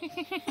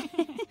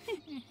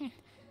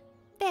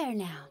 There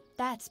now.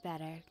 That's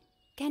better.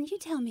 Can you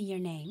tell me your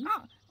name?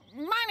 Oh,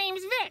 my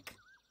name's Vic.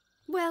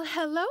 Well,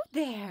 hello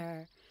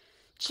there.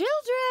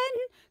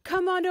 Children,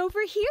 come on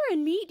over here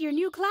and meet your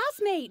new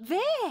classmate,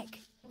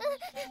 Vic. Huh?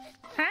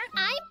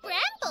 I'm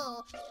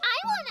Bramble. I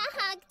want a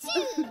hug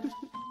too.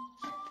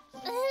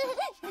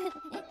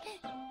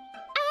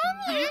 I'm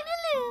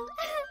Lunaloo.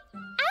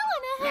 I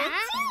want a hug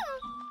too.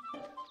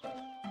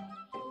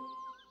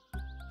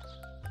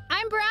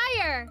 I'm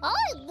Briar.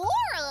 I'm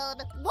Laurel.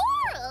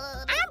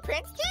 Laurel. I'm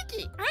Prince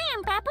Tiki. I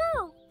am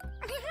Babu.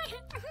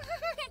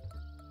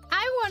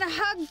 I want to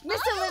hug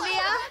Miss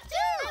Olivia.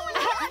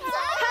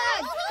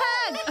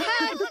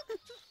 Hug.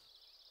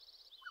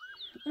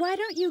 Why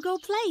don't you go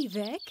play,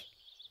 Vic?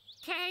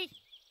 Okay.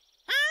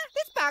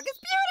 This bug is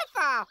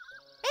beautiful.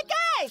 Hey,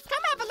 guys,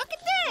 come have a look at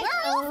this.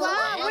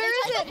 Wow, where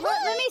is it?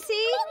 Let me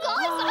see.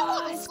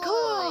 Oh, it's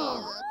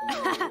cool.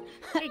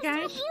 Hey,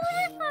 guys.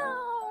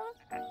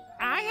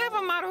 I have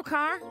a model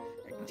car.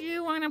 Do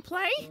you want to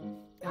play?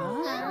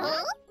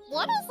 Huh?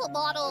 What is a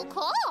model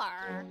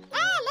car?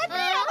 Let me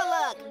have a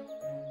look.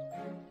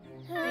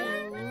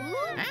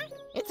 Huh?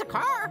 It's a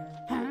car.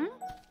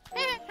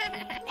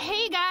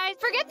 Hey guys,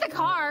 forget the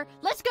car.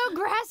 Let's go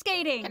grass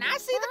skating. Can I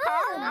see the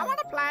car? I want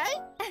to play.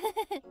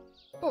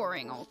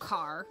 Boring old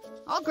car.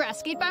 I'll grass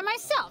skate by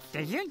myself.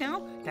 Did you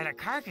know that a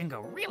car can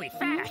go really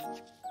fast?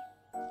 Is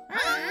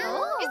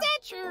that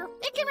true?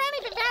 It can run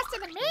even faster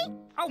than me?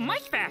 Oh,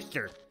 much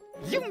faster.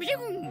 Zoom,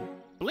 zoom.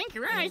 Blink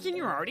your eyes and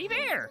you're already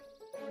there.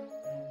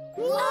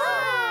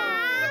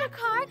 Wow! Can a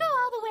car go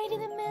all the way to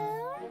the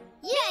moon?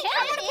 Yeah,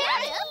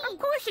 Of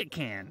course it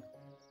can.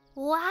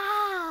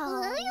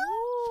 Wow!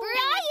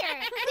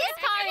 Briar, this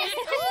car is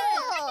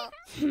cool.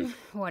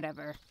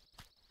 Whatever.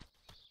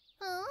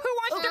 Who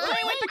wants to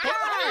play with the car? I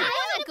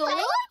want to go.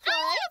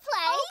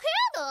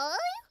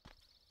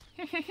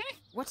 Okay.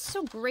 What's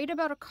so great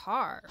about a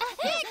car? Your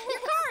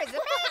car is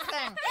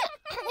amazing.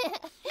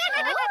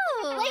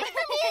 Wait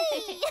for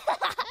me.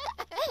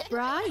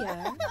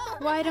 Briar,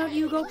 why don't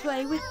you go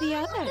play with the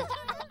others?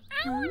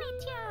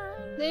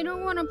 They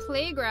don't want to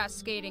play grass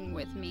skating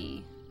with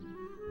me.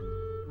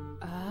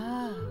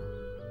 Oh,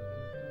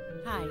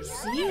 I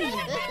see.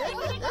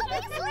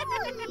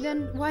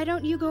 Then why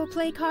don't you go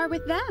play car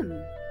with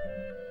them?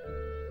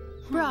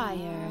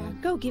 Briar,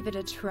 go give it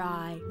a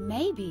try.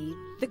 Maybe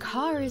the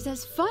car is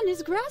as fun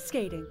as grass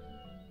skating.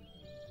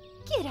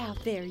 Get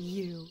out there,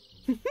 you.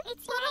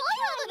 It's my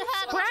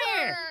turn.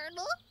 Briar,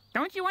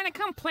 don't you want to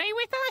come play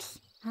with us?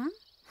 Huh?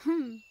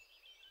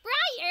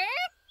 Briar,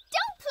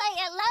 don't play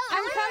alone.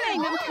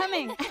 I'm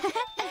coming.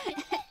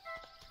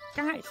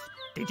 Guys,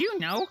 did you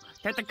know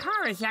that the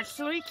car is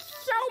actually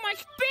so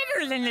much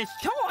bigger than this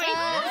toy?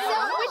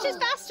 So, which is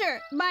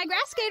faster, my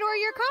grass skate or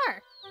your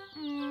car?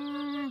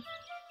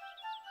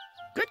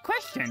 Good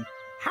question.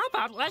 How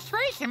about let's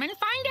race him and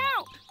find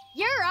out?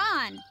 You're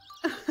on.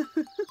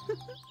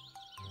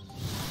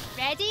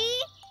 Ready?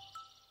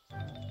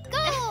 Go!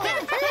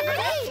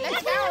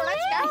 Let's go.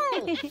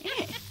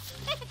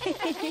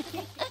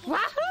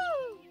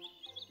 Wahoo!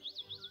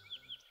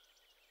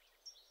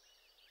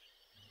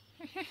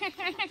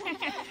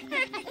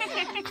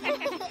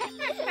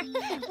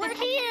 We're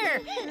here!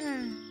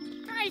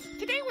 Guys,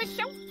 today was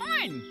so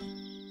fun!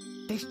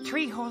 This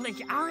tree hole is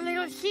our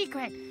little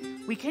secret.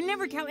 We can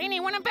never tell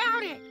anyone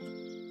about it.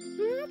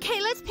 Okay,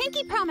 let's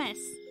pinky promise.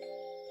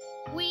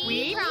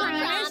 We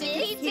promise to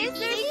keep this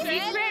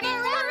secret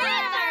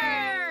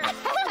forever!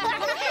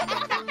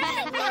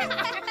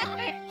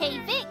 Hey,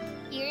 Vic,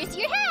 here's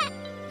your hat.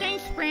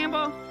 Thanks,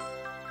 Bramble.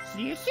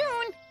 See you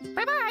soon.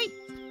 Bye-bye.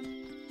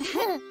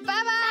 Bye-bye.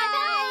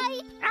 Bye-bye.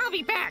 I'll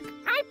be back.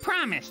 I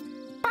promise.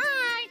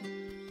 Bye.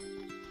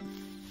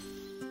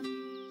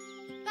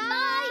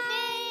 Bye,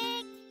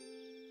 Vic.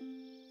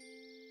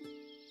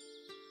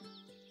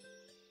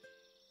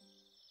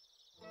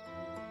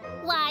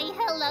 Why,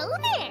 hello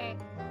there.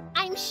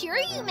 I'm sure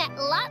you met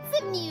lots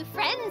of new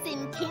friends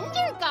in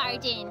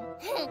kindergarten.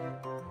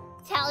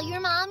 Tell your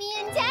mommy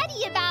and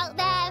daddy about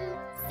them.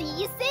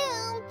 See you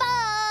soon.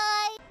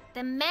 Bye.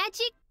 The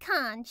Magic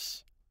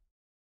Conch.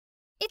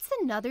 It's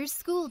another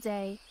school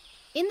day.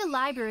 In the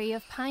library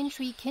of Pine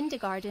Tree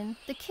Kindergarten,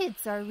 the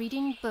kids are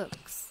reading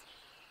books.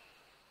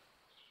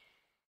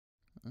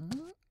 I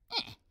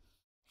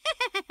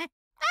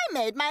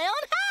made my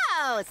own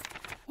house.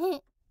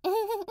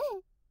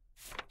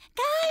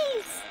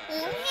 Guys!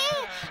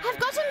 I've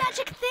got a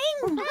magic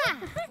thing!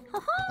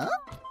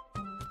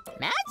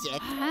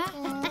 Magic?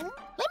 Let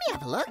me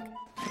have a look.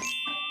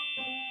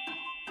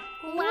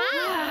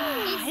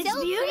 Wow, it's so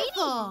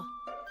beautiful!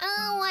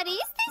 pretty. What is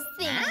this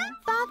thing?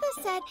 Father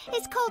said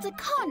it's called a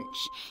conch.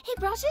 He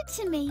brought it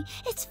to me.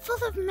 It's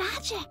full of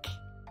magic.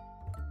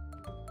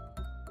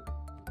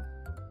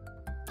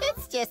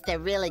 It's just a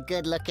really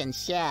good-looking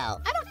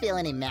shell. I don't feel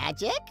any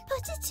magic.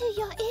 Put it to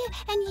your ear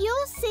and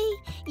you'll see.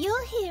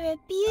 You'll hear a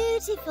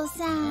beautiful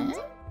sound.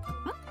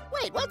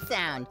 Wait, what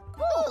sound?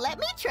 Oh, let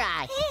me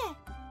try. Here.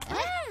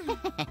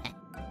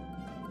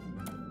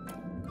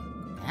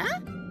 Huh?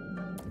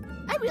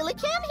 I really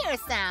can hear a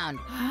sound.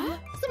 Huh?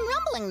 Some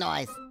rumbling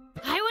noise.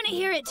 I want to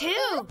hear it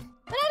too.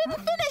 But I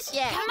didn't finish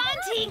yet. Come on,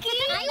 Tiki.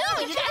 I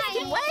know, Just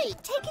Daddy.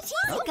 wait. Take it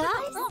easy,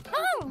 guys.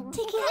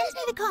 Tiki, hand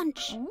me the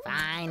conch.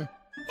 Fine.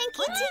 Thank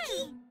you,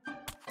 Tiki.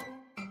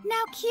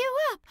 Now cue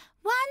up,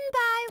 one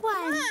by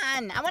one. Come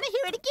on, I want to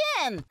hear it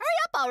again. Hurry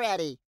up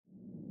already.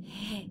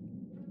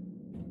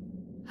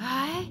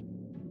 Hi.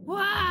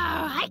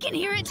 Wow, I can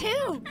hear it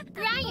too.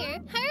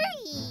 Briar,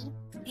 hurry.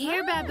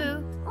 Here,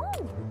 Babu.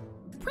 Oh,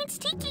 Prince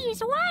Tiki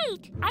is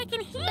white. I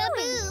can hear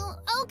Baboo,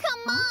 oh,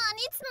 come on.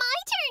 It's my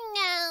turn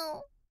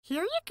now.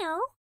 Here you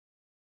go.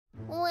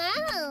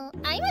 Wow,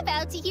 I'm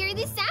about to hear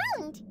the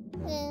sound.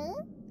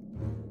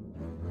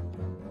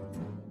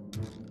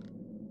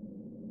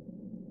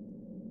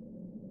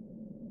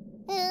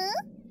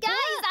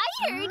 Guys,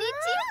 I heard it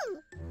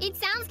too. It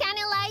sounds kind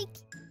of like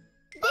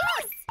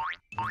this.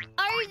 Or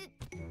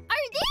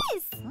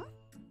this.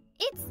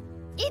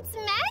 It's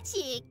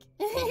magic.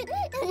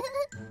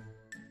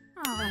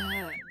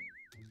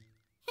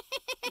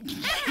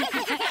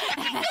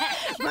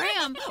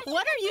 Bram,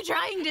 what are you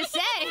trying to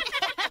say?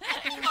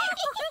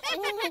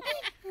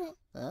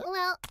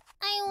 Well,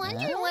 I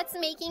wonder what's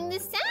making the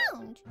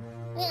sound.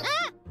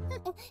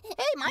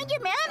 Hey, mind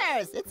your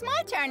manners. It's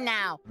my turn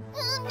now.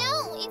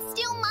 No, it's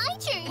still my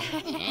turn.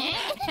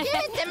 Give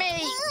it to me.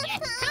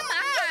 Come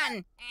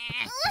on.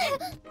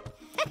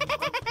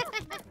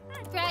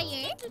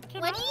 Briar,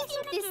 what do you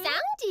think the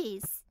sound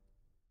is?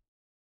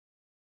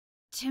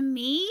 To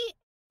me,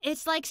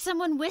 it's like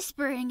someone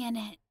whispering in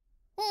it.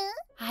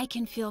 I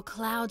can feel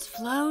clouds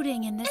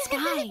floating in the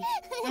sky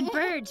and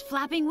birds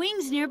flapping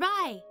wings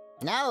nearby.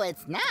 No,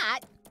 it's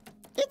not.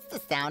 It's the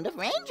sound of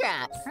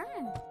raindrops.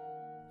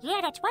 Yeah,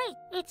 that's right.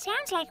 It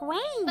sounds like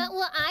rain. But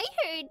what I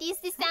heard is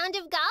the sound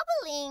of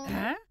gobbling.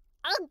 Huh?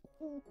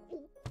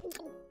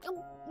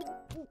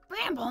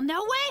 Bramble,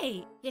 no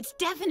way! It's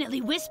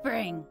definitely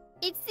whispering.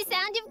 It's the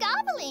sound of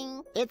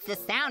gobbling. It's the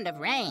sound of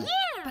rain.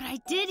 But I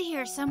did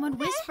hear someone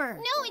whisper.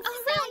 No, it's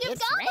the sound of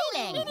It's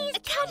gobbling. raining.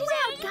 Cut it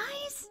out,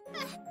 guys!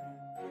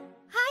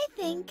 I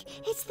think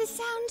it's the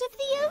sound of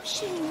the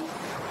ocean.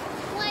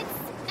 What's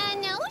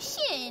an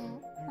ocean?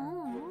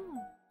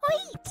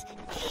 Wait!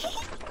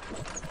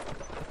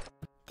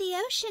 The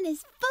ocean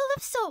is full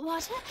of salt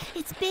water.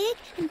 It's big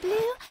and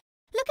blue.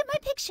 Look at my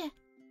picture.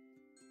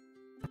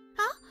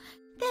 Oh,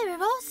 there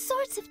are all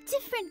sorts of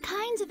different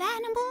kinds of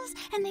animals,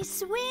 and they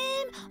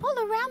swim all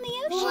around the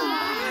ocean.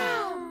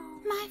 Wow!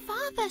 My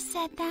father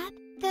said that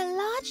the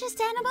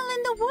largest animal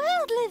in the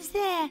world lives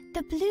there,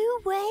 the blue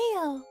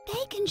whale.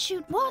 They can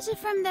shoot water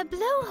from their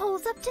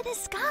blowholes up to the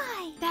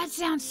sky. That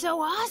sounds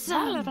so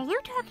awesome! Violet, are you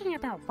talking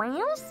about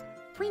whales?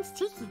 Prince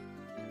Tiki,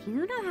 do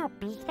you know how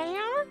big they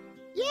are?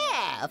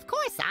 Yeah, of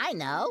course I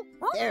know.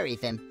 They're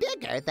even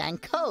bigger than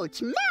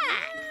Coach Mac.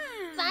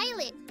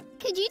 Violet,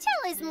 could you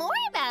tell us more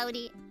about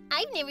it?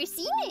 I've never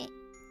seen it.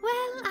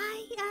 Well,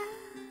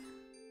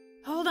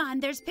 Hold on,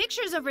 there's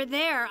pictures over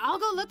there. I'll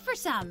go look for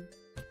some.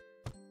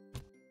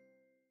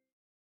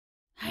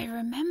 I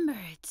remember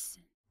it's...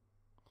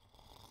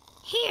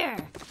 Here!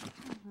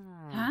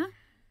 Huh?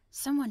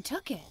 Someone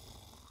took it.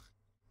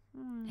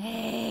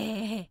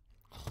 Hey!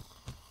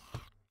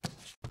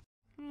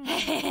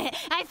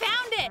 I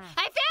found it!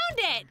 I found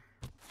it!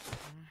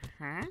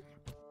 Huh?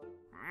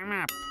 I'm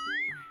up.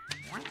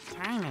 What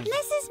time is it?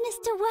 this is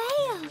Mr.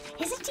 Whale.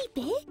 Isn't he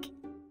big?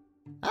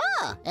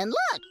 Oh, and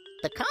look,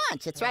 the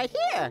conch, it's right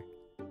here.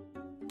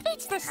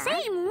 It's the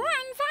same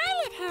one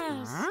Violet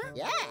has. Huh?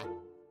 Yeah,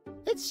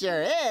 it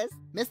sure is.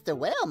 Mr.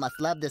 Whale must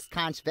love this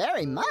conch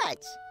very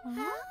much.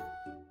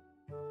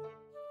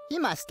 He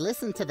must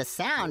listen to the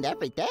sound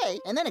every day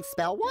and then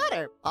expel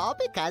water, all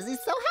because he's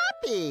so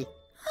happy.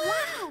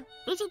 Wow!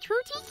 Is it true,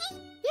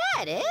 Tiki?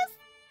 Yeah, it is.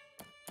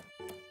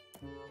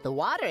 The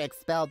water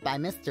expelled by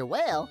Mr.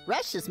 Whale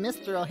rushes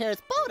Mr.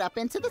 O'Hare's boat up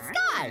into the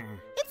sky.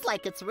 It's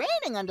like it's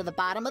raining under the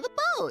bottom of the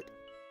boat.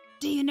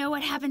 Do you know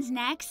what happens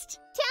next?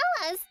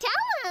 Tell us.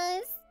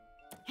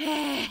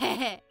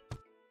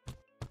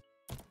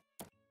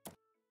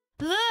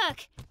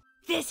 Look!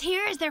 This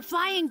here is their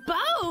flying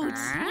boat!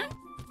 Huh?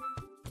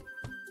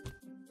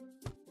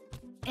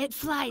 It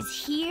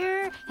flies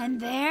here and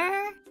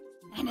there,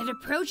 and it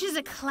approaches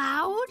a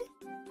cloud.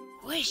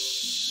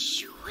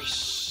 Whoosh,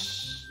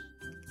 whoosh.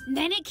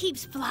 Then it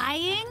keeps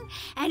flying,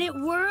 and it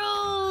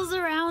whirls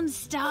around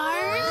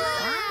stars.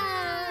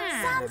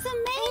 Sounds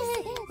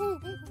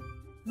amazing.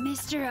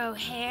 Mr.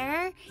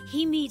 O'Hare,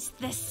 he meets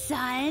the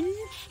sun,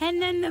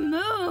 and then the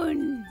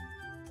moon.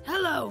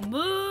 Hello,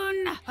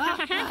 moon.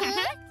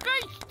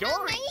 Good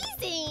story.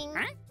 Amazing.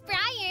 Huh?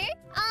 Friar,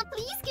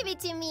 please give it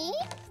to me.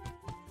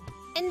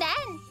 And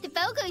then the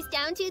boat goes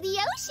down to the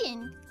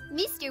ocean.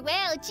 Mr.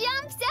 Whale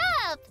jumps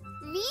up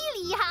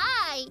really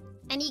high,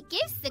 and he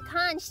gives the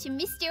conch to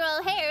Mr.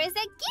 O'Hare as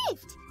a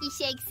gift. He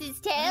shakes his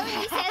tail and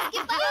he says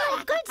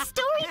goodbye. Good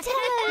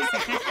storytellers.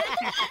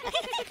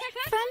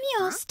 From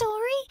your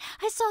story,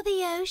 I saw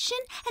the ocean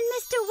and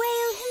Mr.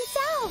 Whale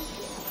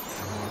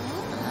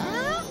himself.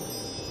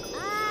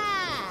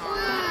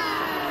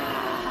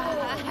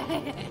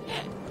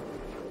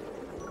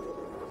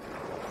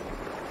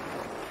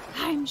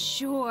 I'm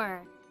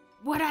sure.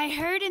 What I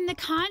heard in the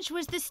conch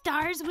was the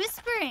stars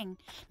whispering.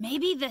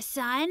 Maybe the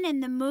sun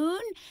and the moon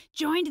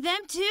joined them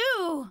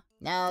too.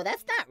 No,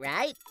 that's not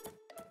right.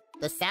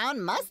 The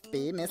sound must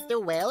be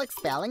Mr. Whale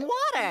expelling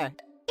water.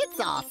 It's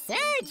all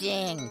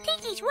surging.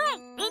 Tiki's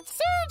right. It's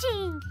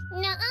surging.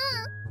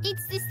 Nuh-uh.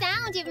 It's the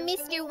sound of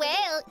Mr.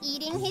 Whale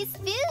eating his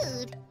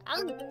food.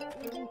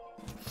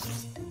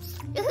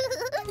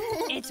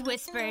 It's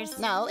whispers.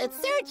 No, it's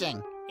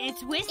surging.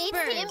 It's whispers.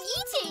 It's him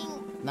eating.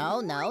 No,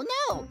 no,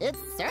 no. It's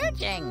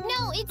surging.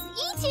 No, it's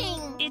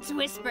eating. It's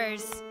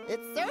whispers.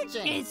 It's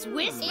surging. It's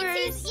whispers.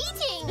 It's his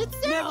eating. It's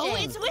surging. No,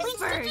 it's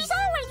whispers. Tiki's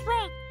always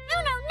right. You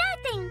know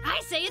nothing.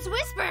 I say it's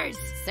whispers.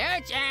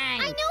 surging.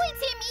 I know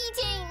it's him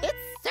eating.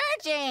 It's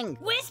surging.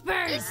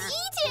 Whispers. It's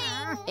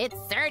eating. It's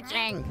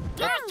surging.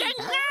 That's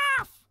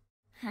enough!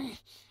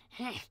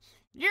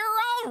 You're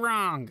all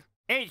wrong.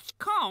 It's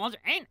called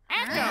an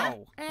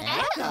echo.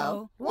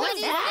 Echo? What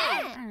is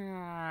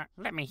that?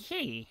 Let me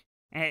see.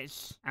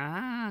 It's,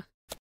 I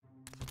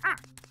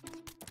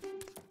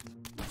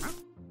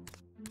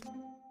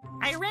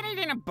read it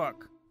in a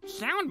book.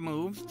 Sound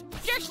moves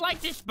just like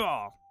this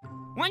ball.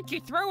 Once you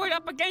throw it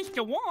up against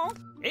a wall,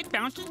 it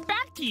bounces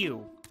back to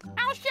you.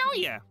 I'll show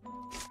you.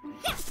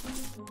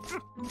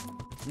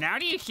 Now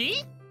do you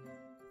see?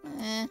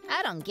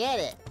 I don't get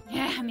it.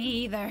 Yeah, me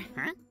either.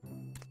 Huh?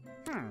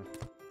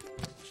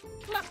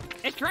 Look,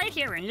 it's right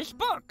here in this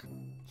book.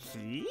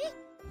 See?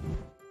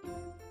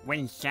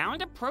 When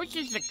sound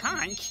approaches the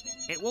conch,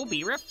 it will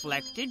be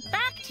reflected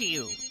back to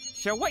you.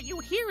 So what you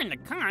hear in the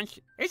conch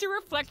is a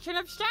reflection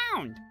of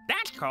sound.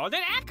 That's called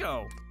an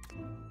echo.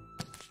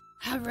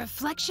 A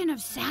reflection of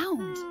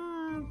sound.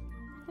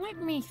 Let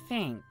me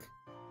think.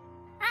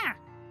 Ah,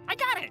 I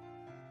got it.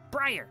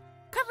 Briar,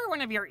 cover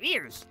one of your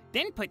ears,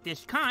 then put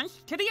this conch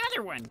to the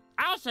other one.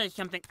 I'll say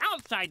something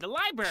outside the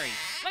library.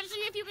 Let's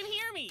see if you can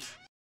hear me.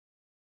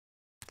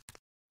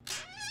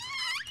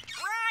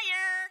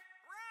 Briar!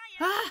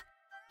 Ah,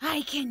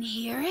 I can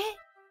hear it.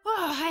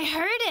 Oh, I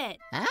heard it.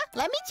 Huh?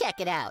 Let me check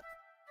it out.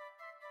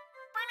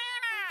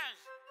 Bananas!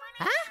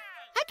 Huh?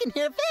 I can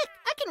hear Vic.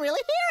 I can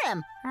really hear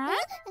him.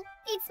 Huh?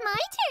 It's my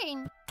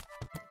turn.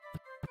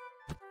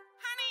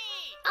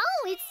 Honey!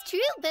 Oh, it's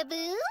true,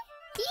 Baboo.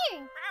 Here.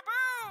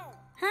 Babu!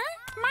 Huh?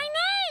 My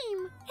name!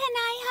 And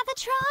I have a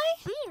try?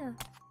 Here.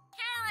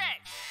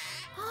 Carrot!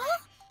 Huh?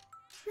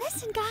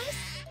 Listen, guys.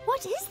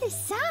 What is this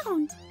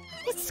sound?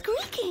 It's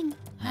squeaking.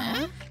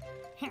 Huh?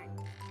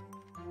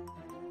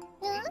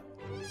 Huh?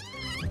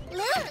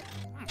 Look.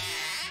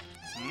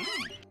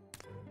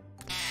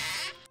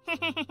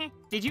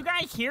 Did you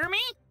guys hear me?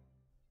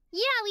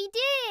 Yeah, we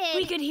did.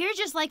 We could hear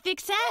just like Vic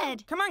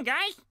said. Come on,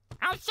 guys.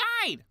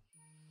 Outside.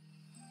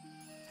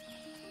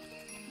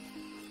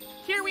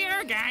 Here we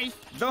are, guys.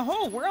 The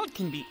whole world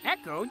can be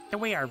echoed the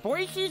way our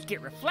voices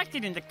get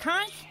reflected in the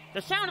conch,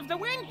 the sound of the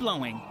wind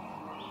blowing.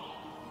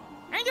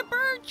 And a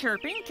bird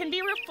chirping can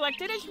be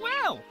reflected as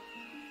well.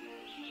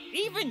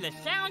 Even the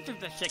sounds of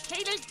the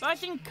cicadas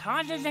buzzing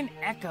causes an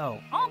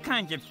echo. All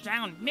kinds of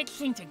sound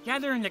mixing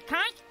together in the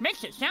conch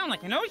makes it sound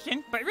like an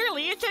ocean, but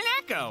really it's an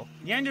echo.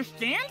 You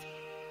understand?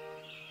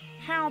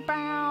 How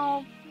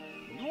about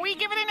we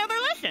give it another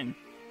listen?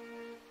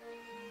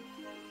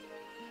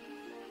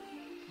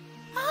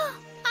 Oh,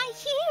 I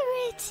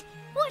hear it.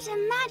 What a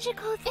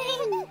magical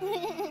thing.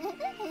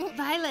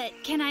 Violet,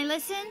 can I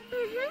listen?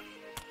 Mm-hmm.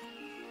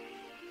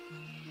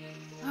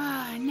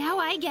 Ah, now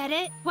I get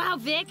it. Wow,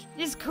 Vic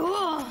is cool.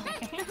 I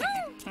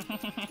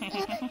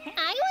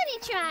want to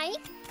try.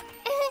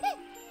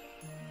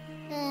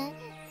 Huh?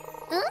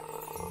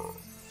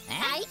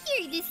 I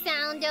hear the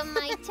sound of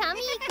my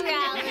tummy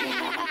growling.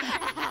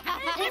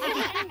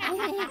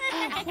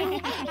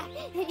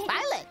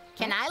 Violet,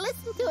 can I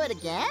listen to it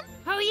again?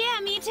 Oh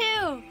yeah, me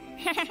too.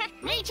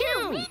 Me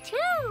too. Me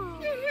too.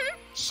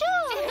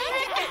 Sure.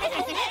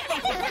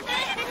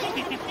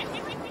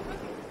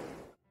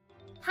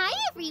 Hi,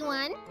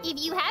 everyone. If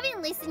you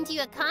haven't listened to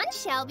a conch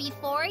shell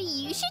before,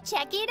 you should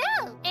check it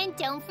out. And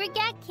don't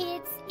forget,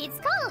 kids, it's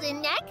called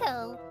an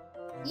echo.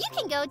 You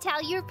can go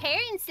tell your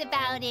parents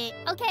about it.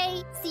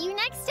 Okay, see you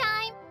next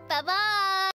time. Bye-bye.